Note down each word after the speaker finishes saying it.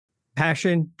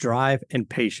Passion, drive, and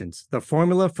patience. The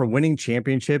formula for winning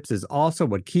championships is also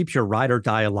what keeps your ride or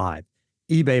die alive.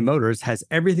 eBay Motors has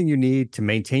everything you need to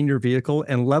maintain your vehicle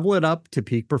and level it up to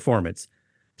peak performance.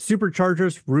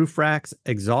 Superchargers, roof racks,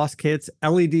 exhaust kits,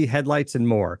 LED headlights, and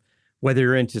more. Whether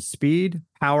you're into speed,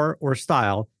 power, or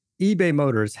style, eBay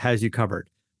Motors has you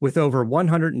covered. With over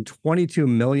 122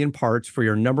 million parts for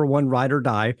your number one ride or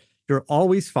die, you'll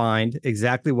always find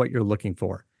exactly what you're looking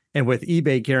for. And with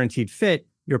eBay Guaranteed Fit,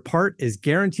 your part is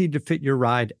guaranteed to fit your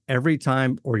ride every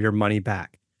time or your money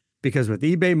back. Because with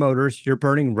eBay Motors, you're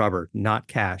burning rubber, not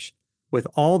cash. With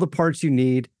all the parts you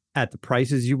need at the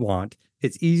prices you want,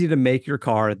 it's easy to make your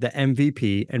car the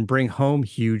MVP and bring home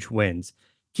huge wins.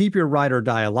 Keep your ride or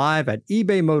die alive at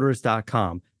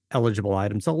ebaymotors.com. Eligible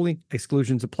items only.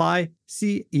 Exclusions apply.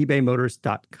 See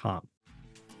ebaymotors.com.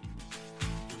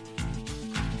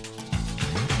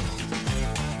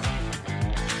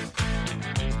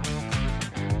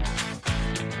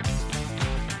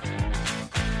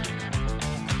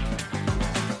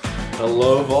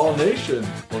 Hello, Vol Nation.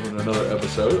 Welcome to another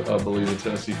episode of Believe in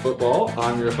Tennessee Football.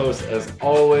 I'm your host, as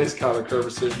always, Kyler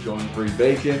Kervison, joined Bree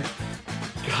Bacon.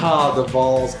 God, the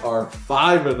Vols are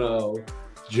 5-0.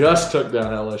 Just took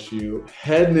down LSU,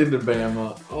 heading into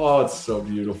Bama. Oh, it's so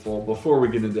beautiful. Before we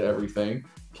get into everything,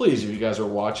 please, if you guys are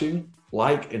watching,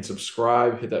 like and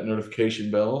subscribe. Hit that notification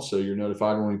bell so you're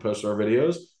notified when we post our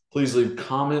videos. Please leave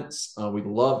comments. We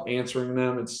love answering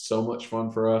them. It's so much fun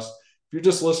for us. If you're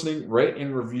just listening, rate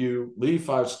and review, leave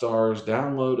 5 stars,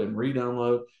 download and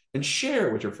re-download, and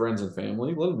share with your friends and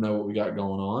family. Let them know what we got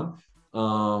going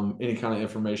on. Any kind of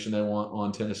information they want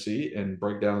on Tennessee and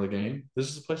breakdown of the game, this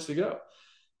is the place to go.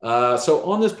 So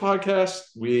on this podcast,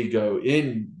 we go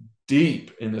in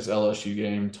deep in this LSU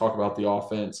game, talk about the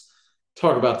offense,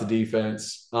 talk about the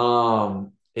defense.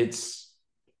 It's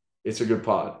a good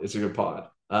pod. It's a good pod.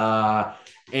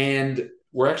 And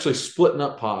we're actually splitting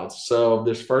up pods. So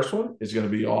this first one is going to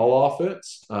be all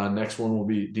offense. Next one will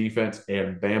be defense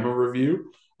and Bama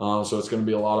review. So it's going to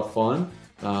be a lot of fun.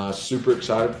 Super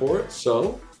excited for it.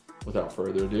 So without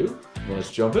further ado, let's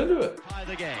jump into it. By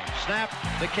the game. Snap.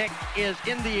 The kick is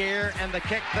in the air, and the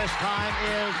kick this time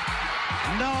is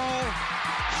no,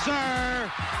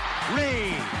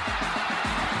 sir-ree.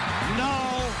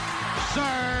 No,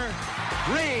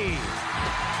 sir-ree.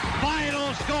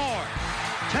 Final score.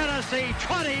 Tennessee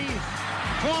 20,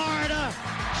 Florida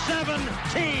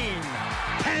 17.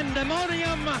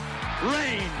 Pandemonium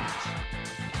reigns.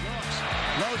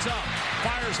 Loads up,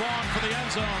 fires long for the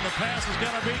end zone. The pass is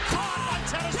going to be caught by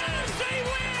Tennessee. Tennessee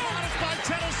wins! Caught it by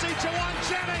Tennessee. Jawan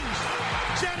Jennings.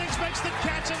 Jennings makes the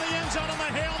catch in the end zone on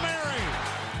the Hail Mary.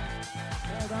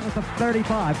 Down at the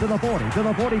 35, to the 40, to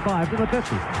the 45, to the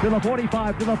 50, to the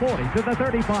 45, to the 40, to the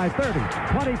 35, 30,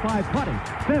 25, 20,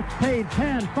 15,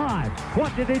 10, 5.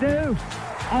 What did he do?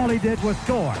 All he did was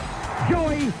score.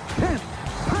 Joey Pence,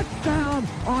 touchdown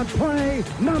on play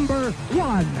number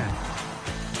 1.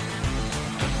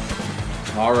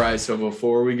 All right, so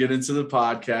before we get into the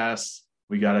podcast,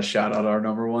 we got to shout out our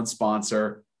number one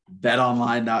sponsor,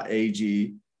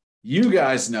 betonline.ag. You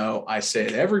guys know I say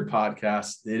it every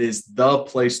podcast. It is the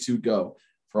place to go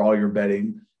for all your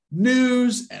betting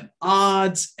news and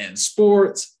odds and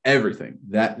sports, everything.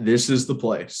 This is the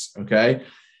place, okay?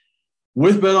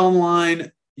 With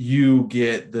BetOnline, you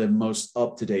get the most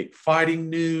up-to-date fighting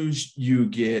news. You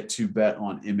get to bet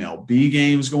on MLB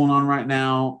games going on right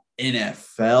now,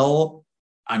 NFL.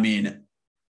 I mean,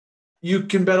 you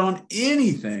can bet on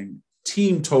anything.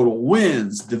 Team total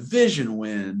wins, division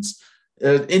wins,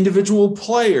 individual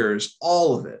players,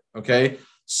 all of it, okay?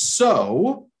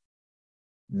 So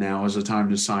now is the time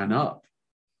to sign up.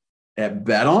 At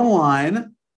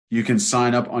BetOnline, you can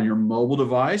sign up on your mobile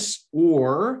device,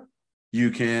 or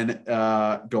you can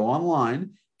go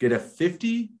online, get a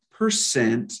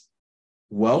 50%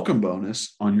 welcome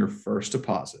bonus on your first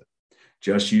deposit.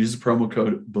 Just use the promo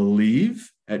code BELIEVE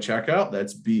at checkout.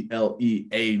 That's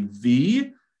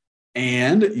BLEAV,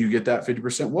 and you get that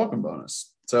 50% welcome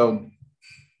bonus. So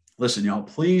listen, y'all,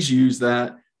 please use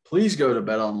that. Please go to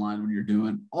BetOnline when you're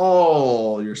doing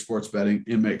all your sports betting.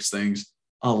 It makes things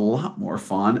a lot more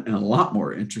fun and a lot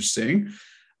more interesting.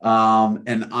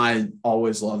 And I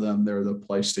always love them. They're the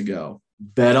place to go.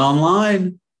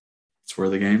 BetOnline, it's where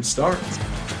the game starts.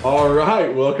 All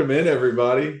right. Welcome in,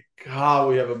 everybody. God,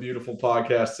 we have a beautiful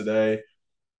podcast today.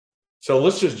 So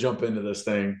let's just jump into this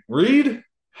thing. Reed,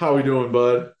 how we doing,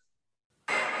 bud?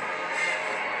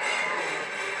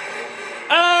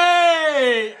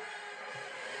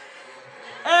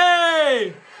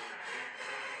 Hey!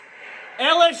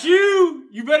 LSU,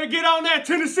 you better get on that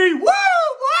Tennessee. Woo!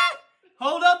 What?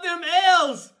 Hold up them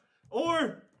L's.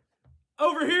 Or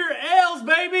over here your L's,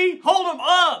 baby. Hold them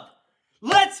up.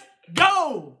 Let's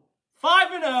go.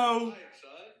 5-0.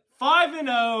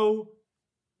 5-0.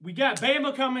 We got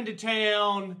Bama coming to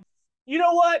town. You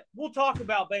know what? We'll talk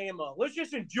about Bama. Let's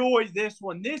just enjoy this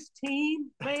one. This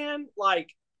team, man, like,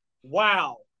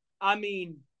 wow. I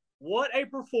mean, what a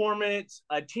performance,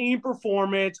 a team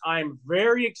performance. I'm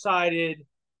very excited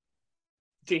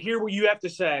to hear what you have to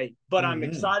say, but I'm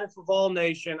excited for Vol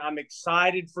Nation. I'm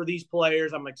excited for these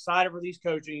players. I'm excited for these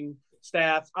coaching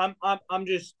staffs. I'm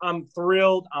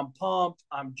thrilled. I'm pumped.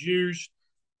 I'm juiced.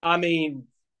 I mean,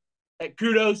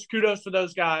 kudos to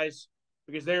those guys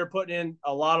because they're putting in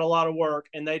a lot of work,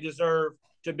 and they deserve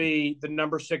to be the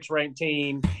number 6 ranked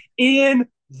team in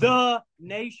the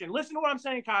nation. Listen to what I'm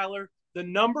saying, Kyler. The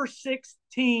number 6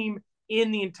 team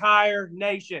in the entire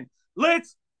nation.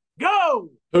 Let's go.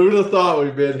 Who'd have thought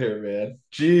we've been here, man?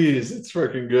 Jeez, it's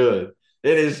freaking good.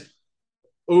 It is.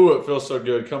 Ooh, it feels so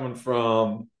good coming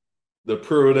from the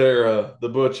Pruitt era, the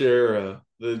Butch era,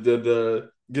 the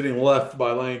getting left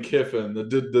by Lane Kiffin,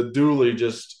 the Dooley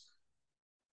just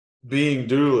being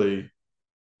Dooley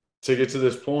to get to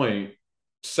this point.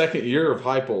 Second year of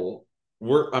Heupel.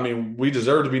 We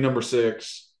deserve to be number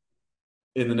 6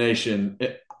 in the nation.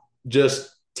 Just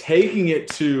taking it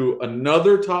to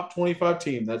another top 25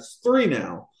 team. That's 3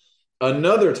 now.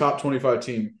 Another top 25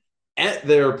 team at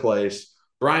their place.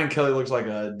 Brian Kelly looks like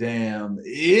a damn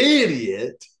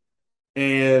idiot.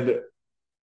 And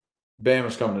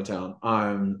Bama's coming to town.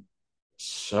 I'm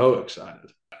so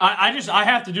excited. I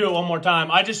have to do it one more time.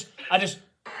 I just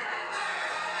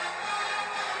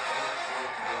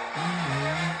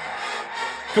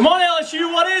Come on,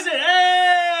 LSU, what is it?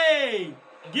 Hey!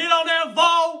 Get on that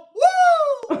Vol!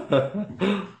 Woo!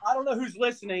 I don't know who's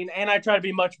listening, and I try to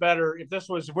be much better. If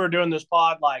we're doing this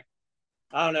pod like,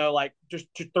 I don't know, like just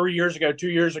 3 years ago, 2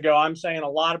 years ago, I'm saying a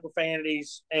lot of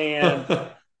profanities and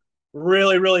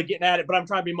really, really getting at it, but I'm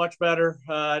trying to be much better,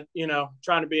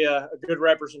 trying to be a good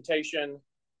representation.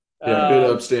 Yeah, good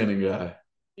upstanding guy.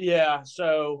 Yeah,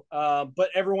 so but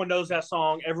everyone knows that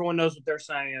song. Everyone knows what they're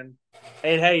saying.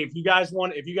 And hey, if you guys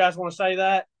want to say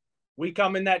that, we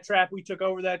come in that trap. We took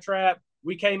over that trap.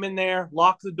 We came in there,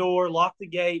 locked the door, locked the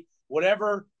gate,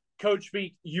 whatever coach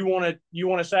speak you want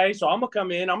to say. So I'm gonna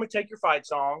come in. I'm gonna take your fight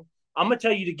song. I'm gonna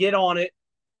tell you to get on it,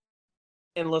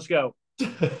 and let's go.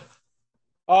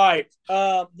 All right.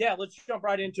 Let's jump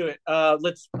right into it.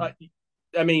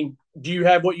 Do you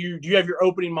have your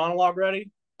opening monologue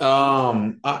ready?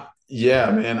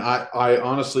 Yeah, man. I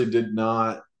honestly did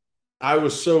not. I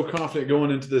was so confident going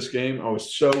into this game. I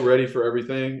was so ready for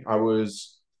everything.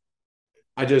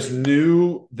 I just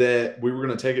knew that we were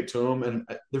going to take it to them, and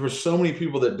there were so many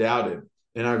people that doubted.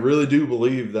 And I really do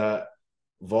believe that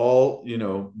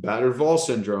battered Vol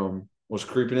syndrome was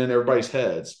creeping in everybody's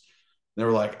heads. And they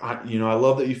were like, I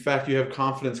love that you have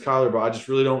confidence, Kyler, but I just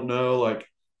really don't know. Like,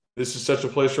 this is such a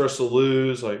place for us to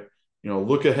lose. Like,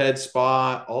 look ahead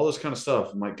spot, all this kind of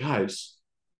stuff. I'm like, guys,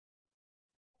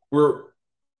 we're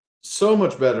so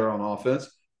much better on offense.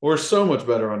 We're so much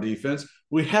better on defense.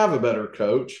 We have a better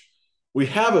coach. We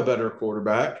have a better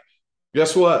quarterback.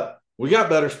 Guess what? We got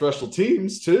better special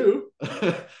teams too.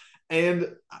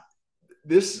 And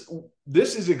this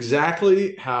is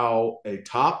exactly how a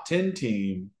top 10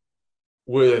 team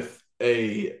with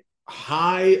a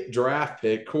high draft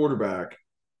pick quarterback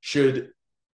should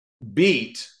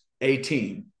beat a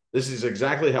team. This is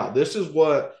exactly how. This is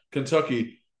what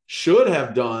Kentucky should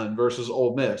have done versus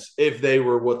Ole Miss if they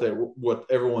were what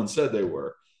everyone said they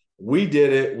were. We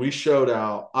did it. We showed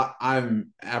out.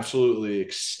 I'm absolutely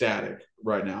ecstatic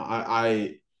right now.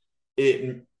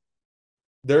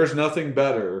 There's nothing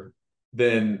better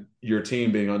than your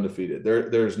team being undefeated.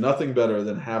 There's nothing better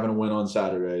than having a win on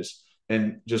Saturdays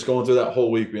and just going through that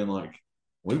whole week being like,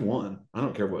 we won. I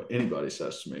don't care what anybody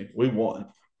says to me. We won.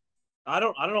 I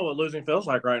don't know what losing feels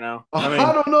like right now.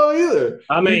 I don't know either.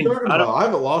 I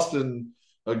haven't lost in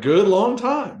a good long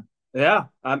time. Yeah,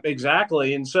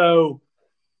 exactly. And so,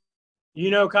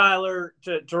 Kyler,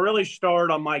 to really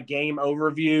start on my game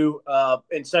overview,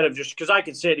 instead of just because I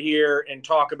could sit here and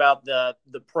talk about the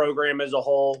program as a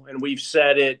whole, and we've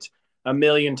said it a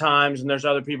million times, and there's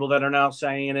other people that are now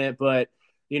saying it, but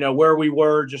where we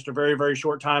were just a very, very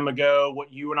short time ago,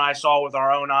 what you and I saw with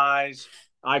our own eyes.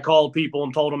 I called people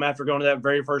and told them after going to that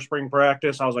very first spring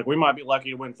practice, I was like, we might be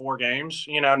lucky to win 4 games.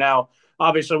 Now,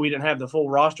 obviously we didn't have the full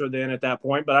roster then at that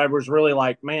point, but I was really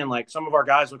like, man, like some of our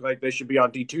guys look like they should be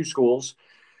on D2 schools.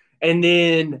 And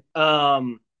then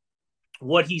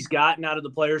what he's gotten out of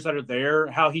the players that are there,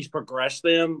 how he's progressed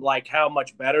them, like how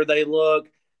much better they look.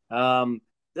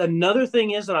 Another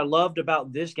thing is that I loved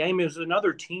about this game is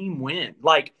another team win.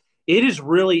 Like it is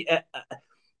really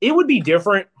it would be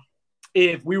different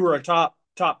if we were a top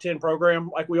 10 program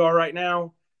like we are right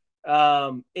now.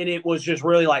 And it was just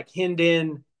really like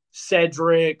Hendon,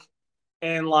 Cedric,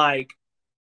 and like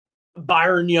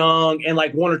Byron Young and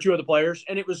like one or two other players.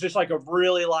 And it was just like a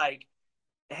really like,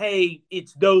 hey,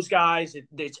 it's those guys.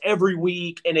 It's every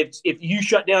week. And if you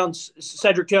shut down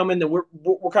Cedric Tillman, then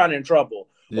we're kind of in trouble.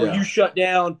 Yeah. Or you shut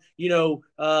down,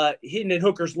 hitting in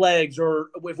Hooker's legs, or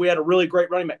if we had a really great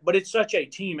running back. But it's such a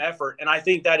team effort. And I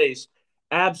think that is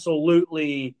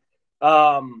absolutely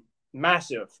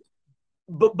massive.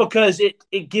 But because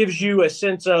it gives you a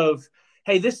sense of,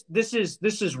 hey, this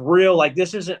is real. Like,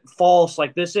 this isn't false.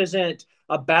 Like, this isn't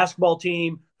a basketball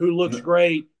team who looks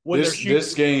great when they're shooting.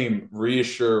 This game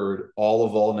reassured all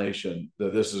of All Nation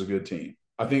that this is a good team.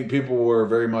 I think people were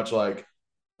very much like,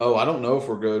 oh, I don't know if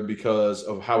we're good because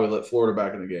of how we let Florida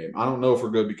back in the game. I don't know if we're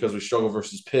good because we struggled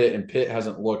versus Pitt, and Pitt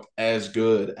hasn't looked as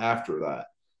good after that.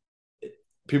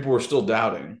 People were still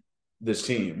doubting this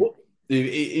team. Well,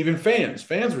 even fans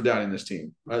were doubting this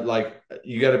team. Right? Like,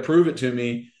 you got to prove it to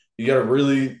me. You got to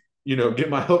really, get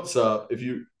my hopes up if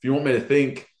you want me to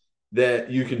think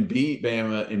that you can beat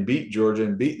Bama and beat Georgia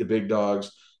and beat the big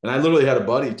dogs. And I literally had a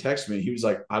buddy text me. He was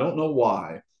like, I don't know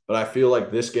why, but I feel like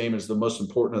this game is the most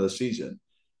important of the season.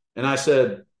 And I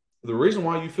said, the reason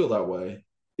why you feel that way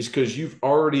is because you've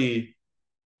already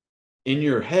in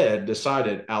your head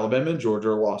decided Alabama and Georgia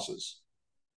are losses.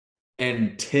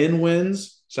 And 10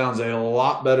 wins sounds a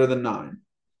lot better than 9.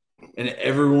 And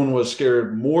everyone was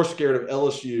more scared of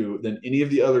LSU than any of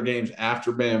the other games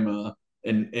after Bama,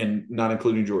 and not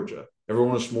including Georgia.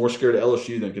 Everyone was more scared of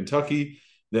LSU than Kentucky,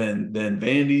 than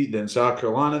Vandy, than South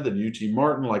Carolina, than UT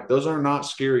Martin. Like, those are not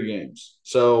scary games.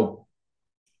 So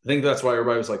I think that's why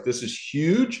everybody was like, this is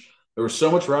huge. There was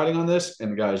so much riding on this,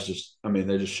 and the guys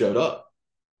they just showed up.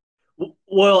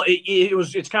 Well,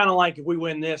 it's kind of like if we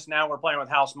win this, now we're playing with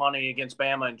house money against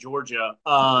Bama and Georgia.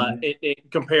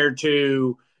 Compared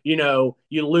to,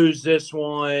 you lose this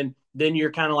one, then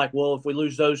you're kind of like, well, if we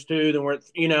lose those two, then we're,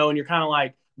 and you're kind of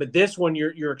like, but this one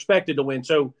you're expected to win.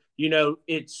 So, Bama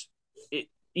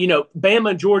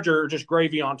and Georgia are just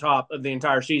gravy on top of the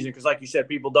entire season. Cause like you said,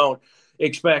 people don't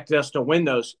expect us to win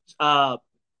those.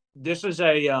 This is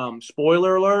a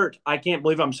spoiler alert. I can't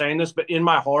believe I'm saying this, but in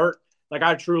my heart, like,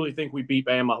 I truly think we beat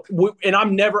Bama. And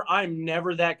I'm never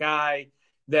that guy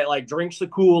that like drinks the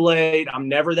Kool-Aid. I'm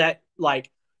never that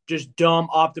like just dumb,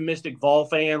 optimistic Vol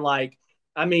fan. Like,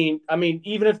 I mean,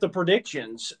 even if the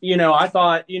predictions, I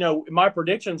thought, my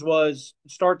predictions was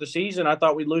start the season. I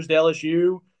thought we'd lose to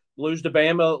LSU, lose to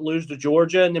Bama, lose to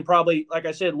Georgia, and then probably, like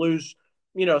I said, lose,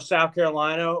 South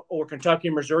Carolina or Kentucky,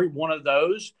 Missouri, one of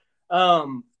those.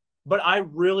 But I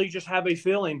really just have a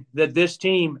feeling that this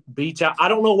team beats out. I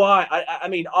don't know why. I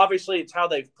mean, obviously it's how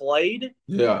they've played.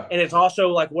 Yeah. And it's also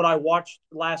like what I watched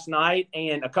last night.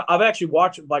 And I've actually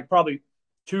watched like probably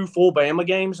 2 full Bama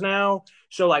games now.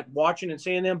 So like watching and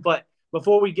seeing them. But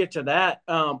before we get to that,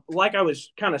 like I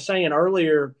was kind of saying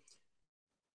earlier,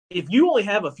 if you only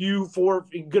have a few 4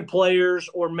 good players,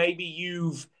 or maybe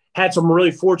you've had some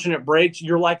really fortunate breaks,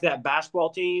 you're like that basketball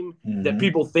team that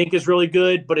people think is really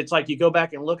good, but it's like you go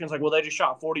back and look and it's like, well, they just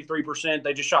shot 43%,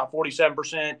 they just shot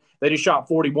 47%, they just shot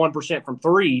 41% from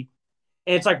 3.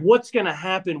 And it's like, what's going to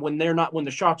happen when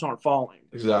the shots aren't falling?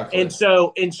 Exactly. And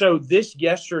so this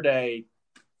yesterday,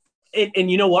 and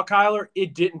you know what, Kyler,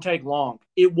 it didn't take long.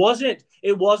 It wasn't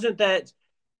that,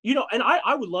 and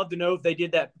I would love to know if they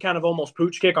did that kind of almost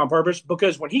pooch kick on purpose,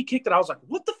 because when he kicked it, I was like,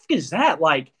 what the fuck is that?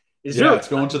 Like, it's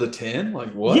going to the 10?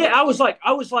 Like, what? Yeah, I was like,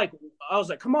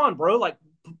 come on, bro. Like,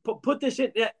 put this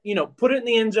in, put it in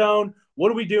the end zone.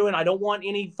 What are we doing? I don't want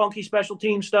any funky special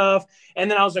team stuff. And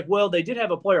then I was like, well, they did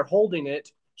have a player holding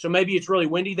it, so maybe it's really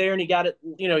windy there, and he got it,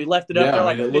 he left it up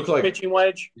there, it looked like pitching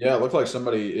wedge. Yeah, it looked like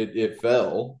somebody, it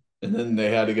fell, and then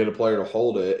they had to get a player to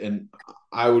hold it. And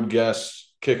I would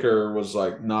guess kicker was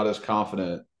like not as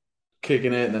confident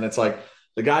kicking it. And then it's like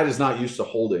the guy is not used to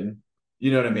holding.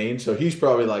 You know what I mean? So he's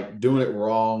probably like doing it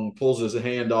wrong, pulls his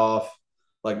hand off,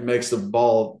 like makes the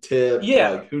ball tip. Yeah.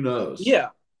 Like, who knows? Yeah.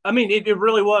 I mean, it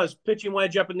really was pitching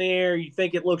wedge up in the air. You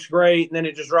think it looks great, and then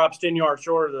it just drops 10 yards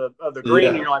short of the green,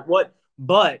 and you're like, what?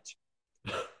 But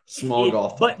small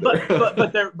golf. But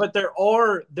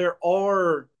there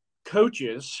are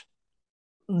coaches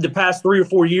the past 3 or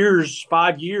 4 years,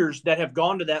 5 years that have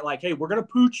gone to that, like, hey, we're going to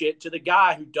pooch it to the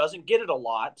guy who doesn't get it a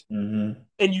lot. Mm-hmm.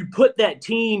 And you put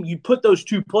those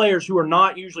 2 players who are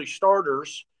not usually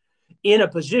starters in a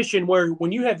position where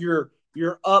when you have your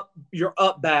up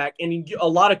back, and a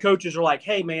lot of coaches are like,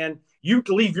 hey man, you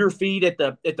leave your feet at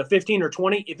the 15 or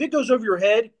 20. If it goes over your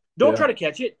head, don't try to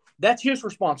catch it. That's his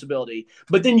responsibility.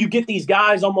 But then you get these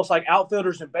guys almost like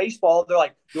outfielders in baseball. They're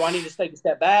like, do I need to take a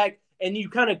step back? And you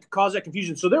kind of cause that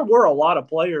confusion. So there were a lot of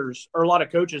players or a lot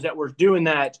of coaches that were doing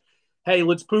that. Hey,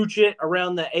 let's pooch it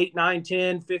around the 8, 9,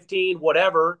 10, 15,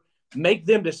 whatever. Make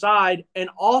them decide. And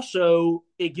also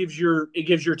it gives your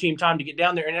team time to get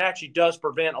down there. And it actually does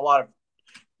prevent a lot of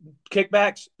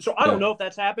kickbacks. So I don't know if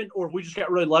that's happened or if we just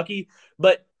got really lucky.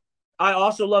 But I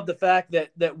also love the fact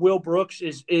that Will Brooks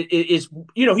is he's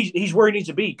where he needs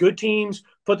to be. Good teams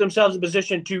put themselves in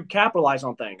position to capitalize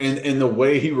on things. And the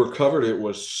way he recovered it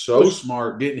was so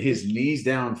smart, getting his knees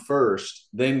down first,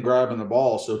 then grabbing the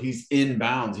ball. So he's in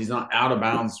bounds. He's not out of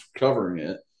bounds covering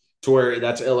it to where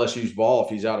that's LSU's ball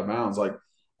if he's out of bounds. Like,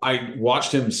 I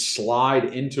watched him slide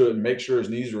into it and make sure his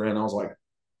knees were in. I was like,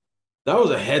 that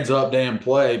was a heads-up damn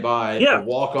play by a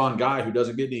walk-on guy who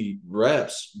doesn't get any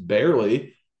reps,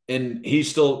 barely. And he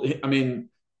still,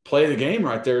 play the game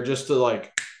right there just to,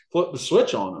 like, flip the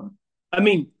switch on him. I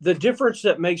mean, the difference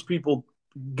that makes people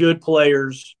good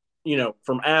players,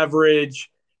 from average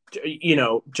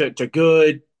to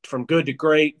good, from good to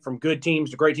great, from good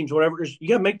teams to great teams, whatever, is you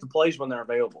got to make the plays when they're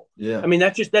available. Yeah. I mean,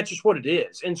 that's just what it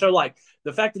is. And so, like,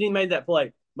 the fact that he made that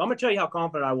play, I'm going to tell you how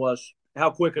confident I was,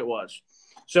 how quick it was.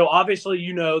 So obviously,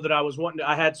 that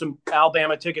I had some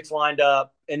Alabama tickets lined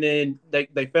up, and then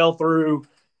they fell through.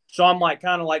 So I'm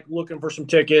kind of looking for some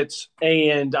tickets,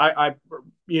 and I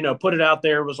put it out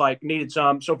there, was like, needed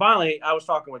some. So finally I was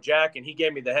talking with Jack, and he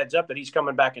gave me the heads up that he's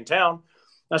coming back in town.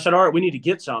 I said, all right, we need to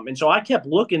get some. And so I kept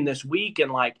looking this week,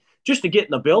 and just to get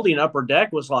in the building, Upper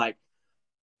Deck was like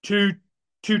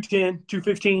 210,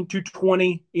 215,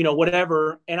 220,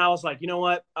 whatever. And I was like, you know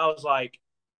what? I was like,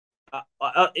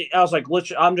 I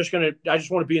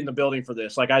just want to be in the building for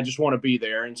this. I just want to be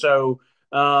there. And so,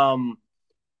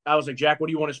 I was like, Jack, what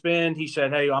do you want to spend? He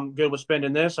said, hey, I'm good with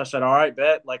spending this. I said, all right,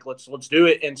 bet. Let's do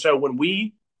it. And so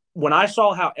when I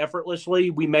saw how effortlessly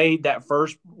we made that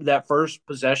first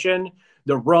possession,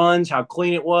 the runs, how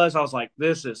clean it was, I was like,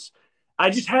 I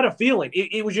just had a feeling.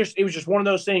 It was just one of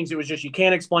those things. It was just, you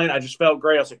can't explain. I just felt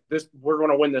great. I was like, we're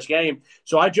going to win this game.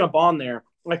 So I jump on there.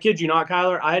 I kid you not,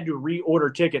 Kyler, I had to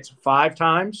reorder tickets 5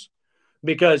 times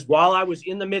because while I was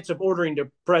in the midst of ordering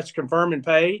to press confirm and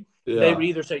pay, they would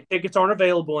either say tickets aren't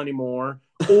available anymore,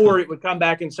 or it would come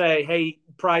back and say, hey,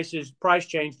 price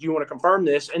change. Do you want to confirm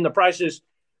this? And the prices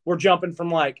were jumping from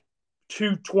 $220,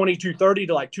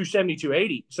 $230 to $270,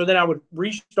 $280. So then I would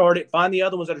restart it, find the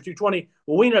other ones that are $220.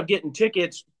 Well, we ended up getting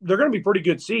tickets. They're going to be pretty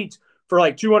good seats for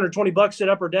 $220 at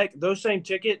Upper Deck. Those same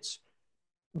tickets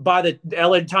by the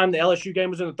time the LSU game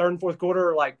was in the third and fourth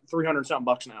quarter are $300 something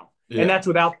bucks now. Yeah. And that's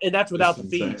without the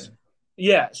fees.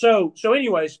 Yeah. So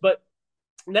anyways, but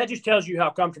that just tells you how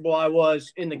comfortable I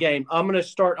was in the game. I'm going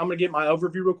to get my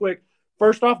overview real quick.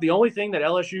 First off, the only thing that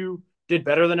LSU did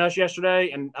better than us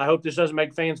yesterday, and I hope this doesn't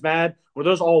make fans mad, were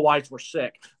those all whites were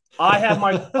sick. I have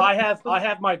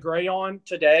my gray on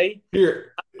today. Here's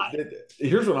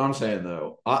what I'm saying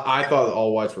though. I thought the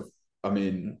all whites were,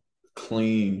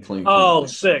 clean. Oh,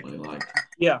 sick.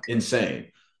 Insane.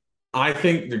 I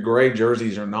think the gray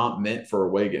jerseys are not meant for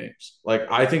away games.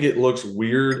 I think it looks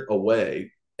weird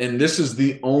away. And this is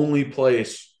the only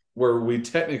place where we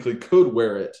technically could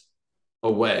wear it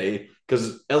away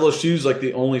because LSU's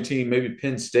the only team, maybe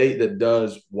Penn State, that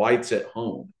does whites at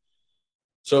home.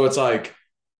 So it's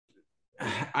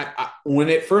when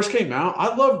it first came out,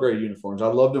 I love gray uniforms. I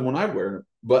loved them when I wear them.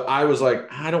 But I was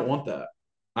like, I don't want that.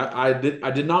 I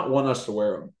did not want us to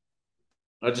wear them.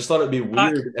 I just thought it'd be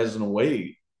weird as an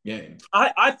away game.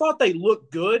 I thought they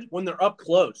looked good when they're up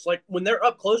close. When they're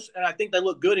up close, and I think they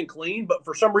look good and clean, but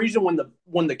for some reason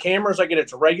when the camera's at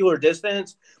its regular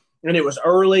distance and it was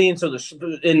early and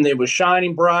and it was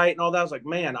shining bright and all that, I was like,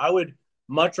 man, I would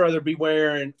much rather be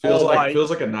wearing feels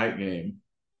like a night game.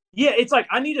 Yeah, it's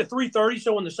I need a 3:30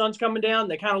 so when the sun's coming down,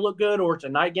 they kind of look good, or it's a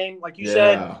night game, like you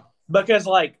said. Because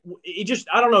it just,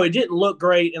 I don't know, it didn't look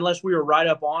great unless we were right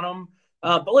up on them.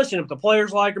 But listen, if the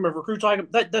players like them, if recruits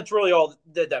like them, that's really all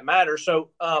that matters. So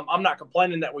I'm not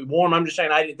complaining that we wore them. I'm just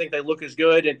saying I didn't think they look as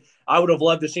good, and I would have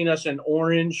loved to have seen us in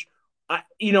orange. I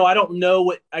don't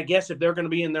know I guess if they're going to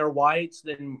be in their whites,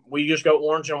 then we just go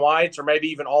orange and whites, or maybe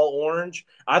even all orange.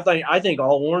 I think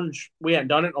all orange. We hadn't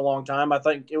done it in a long time. I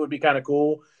think it would be kind of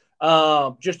cool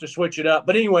just to switch it up.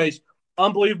 But anyways,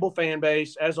 unbelievable fan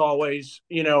base as always.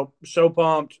 So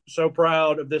pumped, so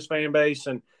proud of this fan base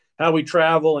and how we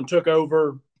travel and took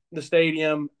over the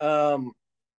stadium. I'm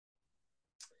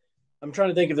trying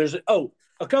to think if there's a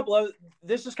couple of –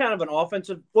 this is kind of an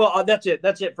offensive – well, that's it.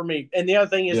 That's it for me. And the other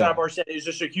thing is I've already said is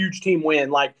just a huge team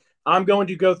win. I'm going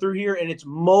to go through here, and it's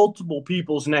multiple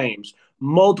people's names.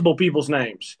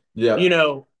 Yeah.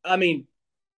 I mean,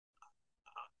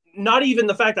 not even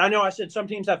the fact I know I said some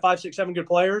teams have 5, 6, 7 good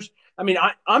players. I mean,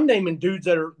 I'm naming dudes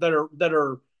that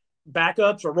are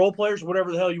backups or role players, or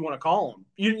whatever the hell you want to call them.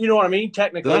 You know what I mean?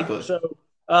 Technically. Exactly. So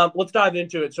let's dive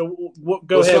into it. So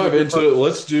go Let's ahead. dive into it.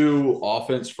 Let's do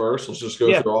offense first. Let's just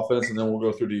go through offense, and then we'll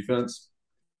go through defense.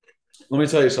 Let me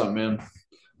tell you something, man.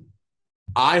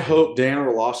 I hope Dan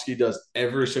Orlovsky does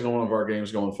every single one of our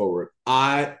games going forward.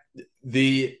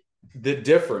 The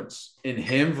difference in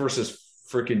him versus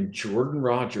freaking Jordan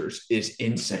Rodgers is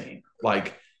insane.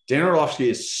 Like, Dan Orlovsky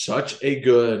is such a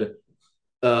good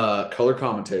color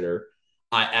commentator.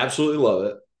 I absolutely love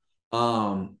it.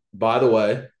 By the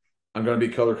way, I'm going to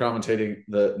be color commentating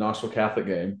the Knoxville Catholic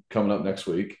game coming up next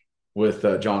week with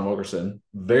John Wilkerson.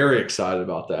 Very excited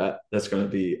about that. That's going to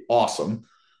be awesome.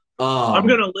 I'm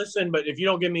going to listen, but if you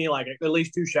don't give me like at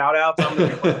least 2 shout outs, I'm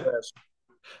going to be like this.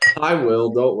 I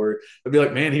will. Don't worry. I'd be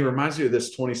like, man, he reminds me of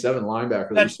this 27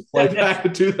 linebacker that used to play back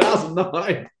in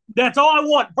 2009. That's all I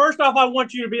want. First off, I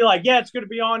want you to be like, yeah, it's going to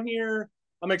be on here.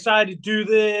 I'm excited to do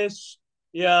this.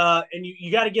 Yeah, and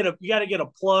you got to get a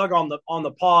plug on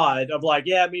the pod of like,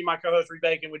 yeah, me and my co-host Reed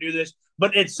Bacon would do this.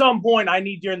 But at some point, I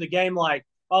need during the game like,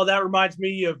 oh, that reminds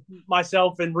me of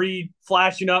myself and Reed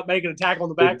flashing up, making a tackle on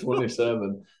the back.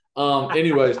 27.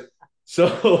 Anyways,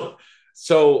 so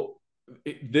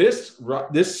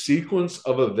this sequence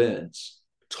of events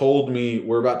told me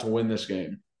we're about to win this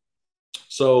game.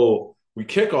 So we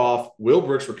kick off. Will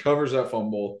Brooks recovers that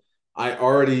fumble. I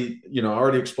already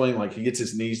explained, like, he gets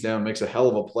his knees down, makes a hell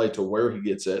of a play to where he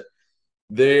gets it.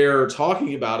 They're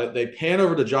talking about it. They pan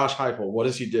over to Josh Heupel. What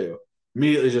does he do?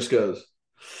 Immediately just goes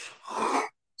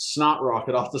snot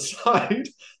rocket off the side.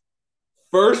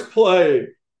 First play,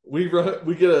 we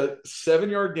get a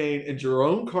 7-yard gain, and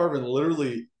Jerome Carvin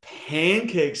literally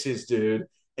pancakes his dude,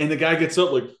 and the guy gets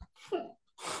up like,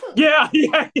 yeah.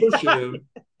 pushing him.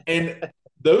 And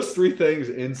those 3 things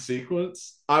in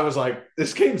sequence, I was like,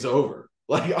 this game's over.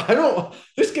 Like,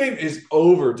 this game is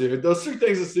over, dude. Those 3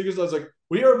 things in sequence, I was like,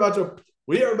 we are about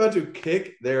to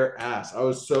kick their ass. I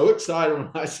was so excited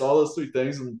when I saw those 3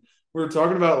 things, and we were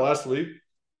talking about it last week,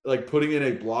 like putting in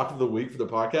a block of the week for the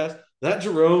podcast. That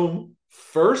Jerome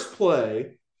first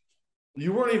play,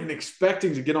 you weren't even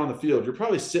expecting to get on the field. You're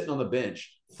probably sitting on the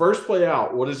bench. First play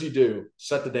out, what does he do?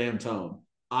 Set the damn tone.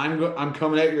 I'm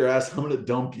coming at your ass. I'm going to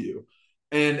dump you.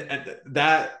 And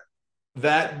that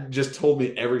just told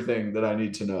me everything that I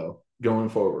need to know going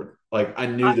forward. Like, I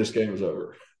knew this game was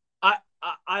over.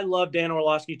 I love Dan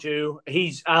Orlovsky too. And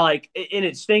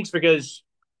it stinks because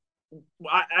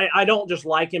I don't just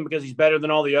like him because he's better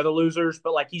than all the other losers,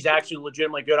 but like, he's actually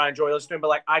legitimately good. I enjoy listening to him, but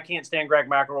like, I can't stand Greg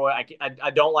McElroy.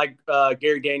 I don't like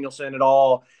Gary Danielson at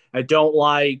all. I don't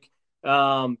like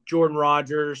Jordan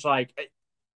Rodgers. Like,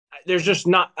 there's just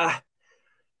not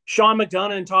Sean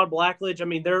McDonough and Todd Blackledge. I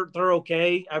mean, they're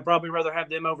okay. I'd probably rather have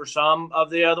them over some of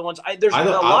the other ones. I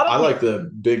like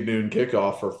the Big Noon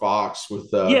Kickoff for Fox with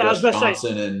Wes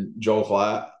Johnson and Joel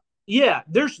Klatt. Yeah,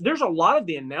 there's a lot of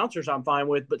the announcers I'm fine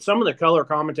with, but some of the color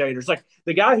commentators, like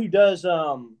the guy who does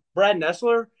Brad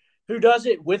Nessler, who does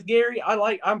it with Gary,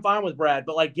 I'm fine with Brad,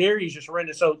 but like Gary's just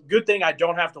horrendous. So good thing I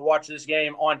don't have to watch this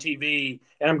game on TV,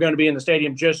 and I'm going to be in the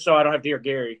stadium just so I don't have to hear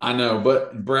Gary. I know,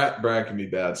 but Brad can be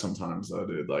bad sometimes though,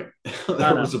 dude. Like,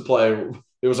 there was a play.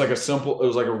 It was like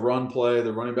a run play.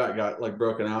 The running back got like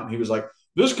broken out, and he was like,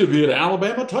 "This could be an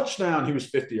Alabama touchdown." He was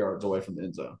 50 yards away from the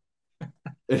end zone.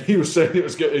 And he was saying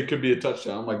it could be a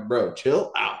touchdown. I'm like, bro,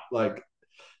 chill out. Like,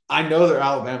 I know they're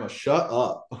Alabama. Shut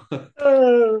up.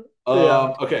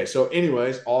 Okay, so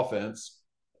anyways, offense.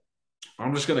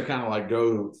 I'm just going to kind of like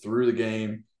go through the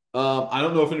game. I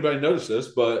don't know if anybody noticed this,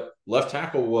 but left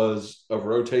tackle was a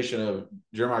rotation of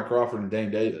Jeremiah Crawford and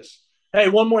Dane Davis. Hey,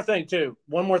 one more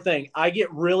thing. I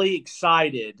get really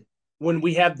excited when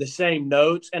we have the same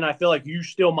notes, and I feel like you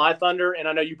steal my thunder, and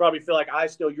I know you probably feel like I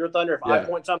steal your thunder if I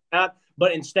point something out.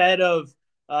 But instead of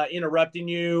interrupting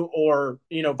you or,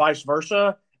 vice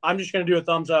versa, I'm just going to do a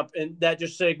thumbs up, and that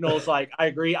just signals like, I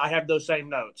agree. I have those same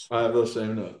notes. I have those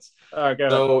same notes. All right, go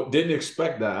ahead. So didn't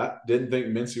expect that. Didn't think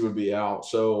Mincy would be out.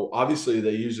 So obviously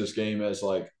they use this game as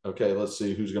like, okay, let's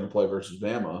see who's going to play versus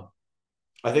Bama.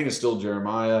 I think it's still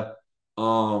Jeremiah.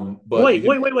 But wait.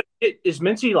 Is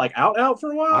Mincy like out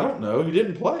for a while? I don't know. He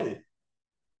didn't play.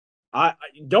 I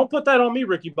don't put that on me,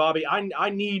 Ricky Bobby. I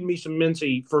need me some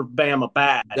Mincy for Bama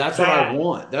bad. That's what I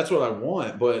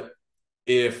want. But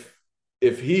if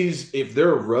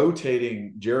they're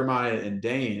rotating Jeremiah and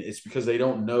Dane, it's because they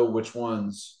don't know which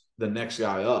one's the next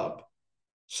guy up.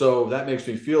 So that makes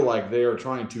me feel like they are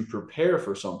trying to prepare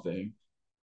for something.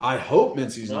 I hope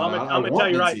Mincy's not out. I'm going to tell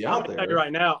you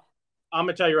right now. I'm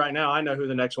gonna tell you right now, I know who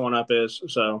the next one up is.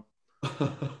 So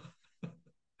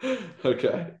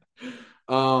okay.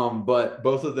 But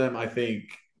both of them, I think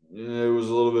it was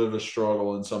a little bit of a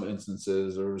struggle in some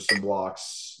instances. There was some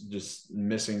blocks, just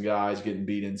missing guys, getting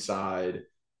beat inside,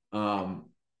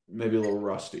 maybe a little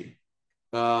rusty.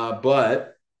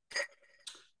 But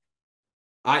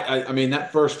I mean,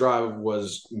 that first drive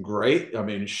was great. I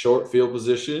mean, short field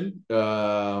position.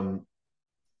 What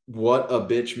a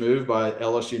bitch move by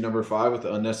LSU number 5 with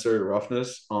the unnecessary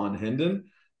roughness on Hendon.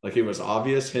 Like, it was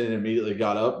obvious. Hendon immediately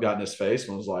got up, got in his face,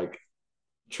 and was like,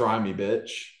 try me,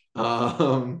 bitch.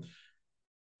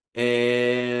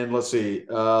 And let's see.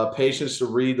 Patience to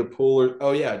read the puller.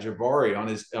 Oh, yeah, Jabari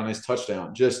on his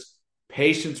touchdown. Just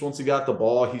patience once he got the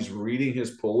ball. He's reading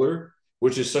his puller,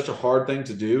 which is such a hard thing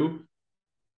to do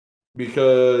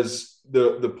because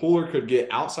the puller could get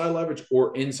outside leverage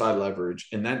or inside leverage,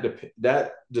 and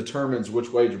that determines which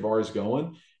way Jabari's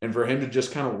going. And for him to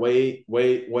just kind of wait,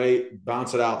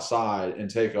 bounce it outside and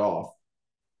take off,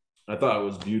 I thought it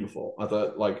was beautiful. I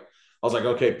was like,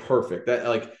 okay, perfect. That,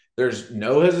 like, there's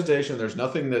no hesitation. There's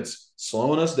nothing that's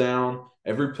slowing us down.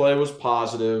 Every play was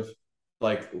positive.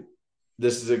 Like,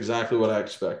 this is exactly what I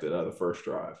expected out of the first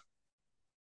drive.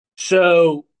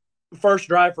 So, first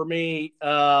drive for me,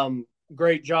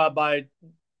 great job by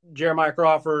Jeremiah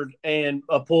Crawford, and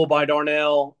a pull by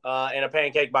Darnell, and a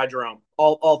pancake by Jerome.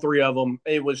 All three of them.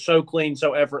 It was so clean,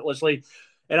 so effortlessly.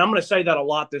 And I'm going to say that a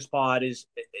lot this pod is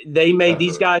they made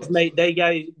these guys made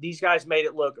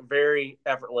it look very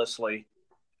effortlessly.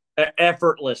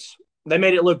 Effortless. They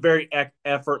made it look very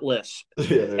effortless.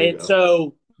 And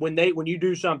so when you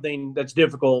do something that's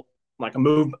difficult, like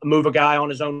move a guy on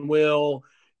his own will,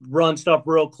 run stuff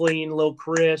real clean, a little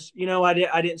crisp.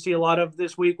 I didn't see a lot of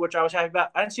this week, which I was happy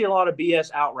about. I didn't see a lot of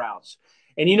BS out routes.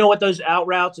 And you know what? Those out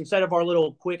routes, instead of our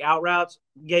little quick out routes,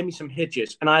 gave me some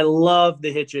hitches. And I love the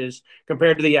hitches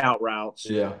compared to the out routes.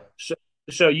 Yeah.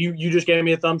 So you just gave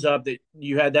me a thumbs up that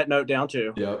you had that note down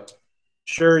too. Yep.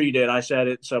 Sure you did. I said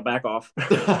it, so back off.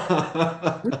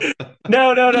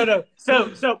 No.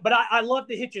 So, but I love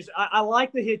the hitches. I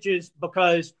like the hitches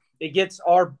because it gets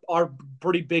our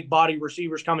pretty big body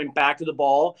receivers coming back to the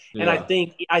ball. And I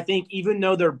think even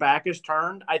though their back is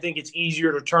turned, I think it's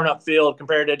easier to turn upfield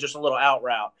compared to just a little out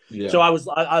route. Yeah. So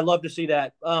I love to see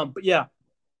that. But yeah,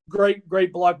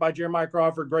 great block by Jeremiah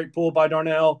Crawford, great pull by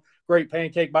Darnell, great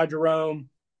pancake by Jerome.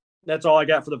 That's all I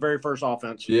got for the very first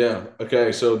offense. Yeah.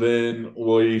 Okay. So then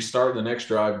we start the next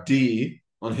drive. D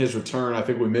on his return. I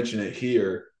think we mentioned it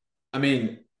here. I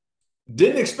mean,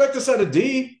 didn't expect us at a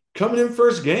D. Coming in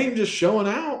first game, just showing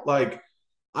out. Like,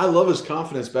 I love his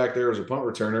confidence back there as a punt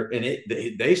returner, and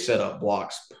they set up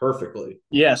blocks perfectly.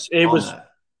 Yes, it was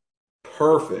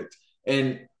perfect.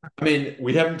 And, I mean,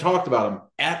 we haven't talked about him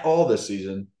at all this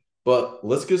season, but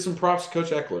let's give some props to Coach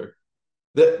Eckler.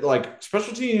 That, like,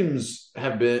 special teams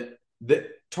have been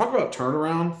 – talk about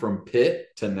turnaround from Pitt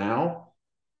to now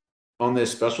on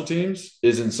this special teams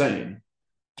is insane.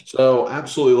 So,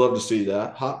 absolutely love to see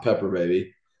that. Hot pepper,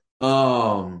 baby.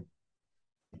 God,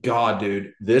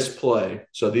 dude, this play.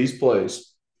 So these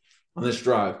plays on this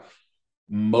drive,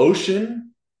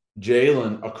 motion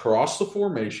Jalen across the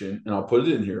formation, and I'll put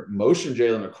it in here, motion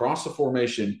Jalen across the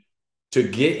formation to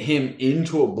get him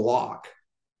into a block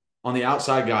on the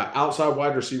outside guy. Outside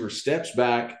wide receiver steps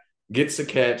back, gets the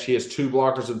catch. He has two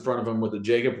blockers in front of him with a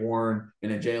Jacob Warren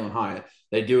and a Jalen Hyatt.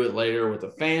 They do it later with a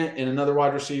Fant and another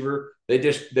wide receiver.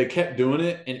 They kept doing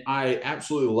it, and I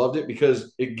absolutely loved it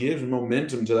because it gives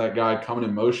momentum to that guy coming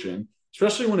in motion,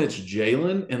 especially when it's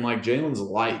Jalen, and, like, Jalen's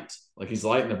light. Like, he's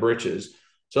light in the britches.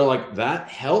 So, like, that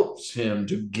helps him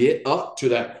to get up to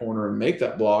that corner and make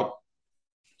that block.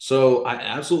 So I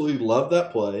absolutely love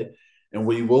that play, and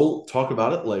we will talk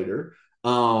about it later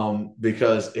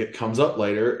because it comes up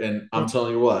later. And I'm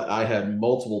telling you what, I had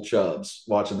multiple chubs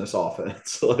watching this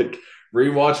offense. Like,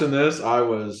 rewatching this, I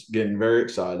was getting very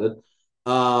excited.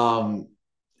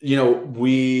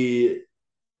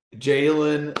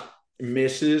 Jalen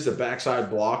misses a backside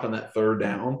block on that third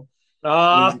down.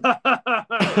 And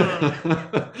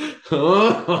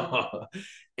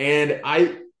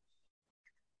I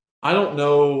don't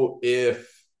know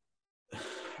if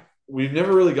we've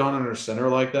never really gone under center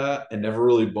like that and never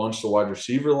really bunched a wide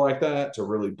receiver like that to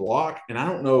really block. And I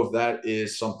don't know if that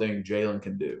is something Jalen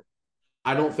can do.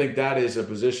 I don't think that is a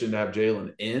position to have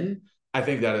Jalen in. I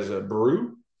think that is a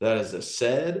Brew, that is a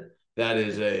Said, that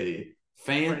is a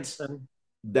Fant.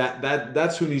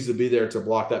 That's who needs to be there to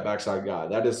block that backside guy.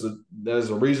 That is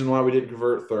the reason why we didn't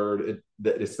convert third.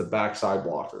 It's the backside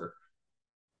blocker.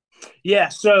 Yeah.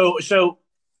 So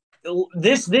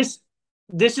this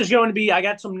is going to be. I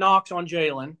got some knocks on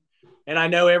Jalen, And I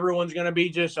know everyone's going to be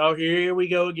just, oh, here we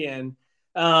go again.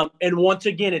 And once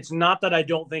again, it's not that I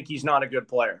don't think he's not a good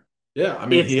player. Yeah, I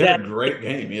mean, he had a great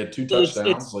game. He had 2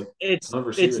 touchdowns, it's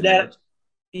that.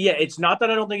 Yeah, it's not that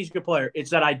I don't think he's a good player. It's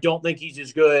that I don't think he's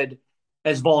as good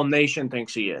as Vol Nation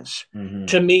thinks he is. Mm-hmm.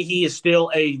 To me, he is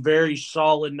still a very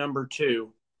solid number 2.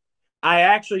 I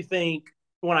actually think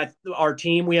our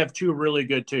team, we have 2 really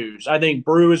good 2s. I think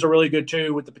Brew is a really good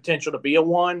 2 with the potential to be a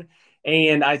 1,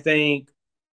 and I think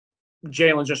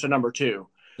Jalen's just a number 2.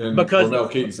 And because Ramel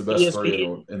Keaton's the best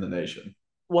 3 in the nation.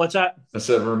 What's that? I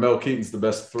said Ramel Keaton's the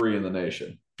best 3 in the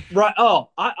nation. Right.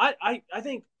 Oh, I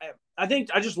think I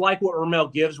just like what Ramel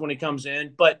gives when he comes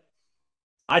in, but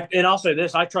I'll say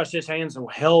this: I trust his hands a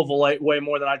hell of a way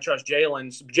more than I trust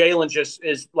Jalen's. Jalen just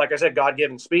is, like I said,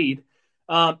 God-given speed,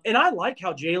 and I like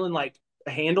how Jalen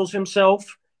handles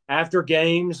himself after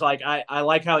games. Like I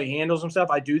like how he handles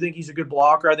himself. I do think he's a good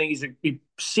blocker. I think he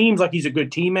seems like he's a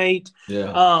good teammate.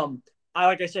 Yeah.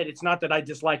 Like I said, it's not that I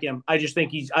dislike him. I just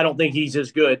think I don't think he's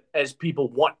as good as people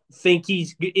think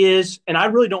he is. And I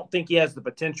really don't think he has the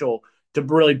potential to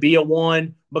really be a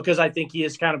 1, because I think he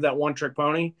is kind of that one-trick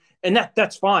pony. And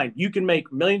that's fine. You can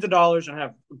make millions of dollars and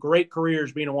have great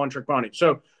careers being a one-trick pony.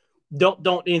 So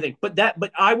don't anything. But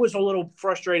I was a little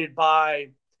frustrated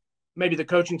by maybe the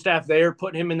coaching staff there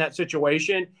putting him in that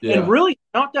situation. Yeah. And really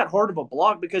not that hard of a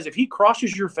block, because if he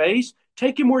crosses your face,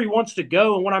 take him where he wants to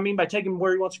go. And what I mean by taking him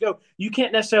where he wants to go, you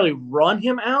can't necessarily run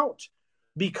him out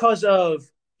because of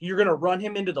you're going to run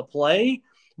him into the play.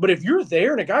 But if you're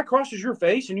there and a guy crosses your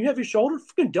face and you have his shoulder,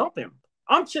 freaking dump him.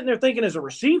 I'm sitting there thinking as a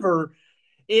receiver,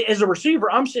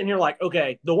 I'm sitting here like,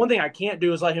 okay, the one thing I can't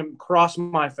do is let him cross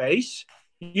my face.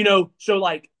 So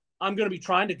I'm going to be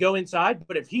trying to go inside,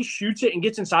 but if he shoots it and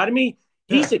gets inside of me,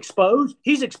 he's exposed.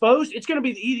 It's going to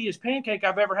be the easiest pancake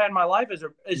I've ever had in my life.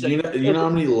 You know how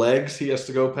many legs he has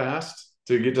to go past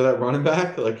to get to that running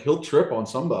back? Like, he'll trip on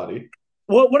somebody.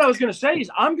 Well, what I was going to say is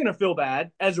I'm going to feel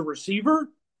bad as a receiver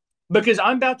because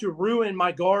I'm about to ruin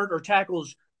my guard or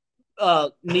tackle's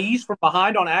knees from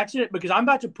behind on accident, because I'm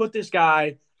about to put this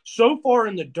guy so far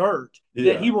in the dirt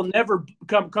that he will never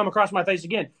come across my face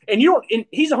again. And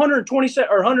he's 127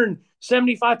 or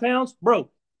 175 pounds, bro.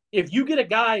 If you get a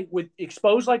guy with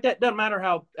exposed like that, doesn't matter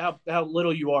how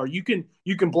little you are, you can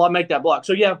make that block.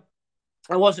 So yeah,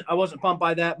 I wasn't pumped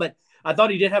by that, but I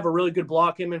thought he did have a really good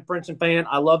block, him and Princeton Fan.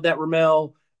 I love that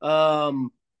Ramel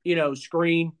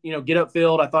screen, get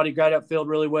upfield. I thought he got upfield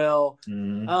really well.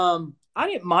 Mm-hmm. I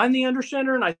didn't mind the under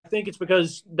center, and I think it's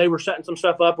because they were setting some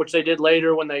stuff up, which they did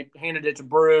later when they handed it to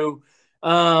Brew.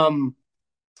 Other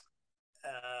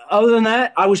than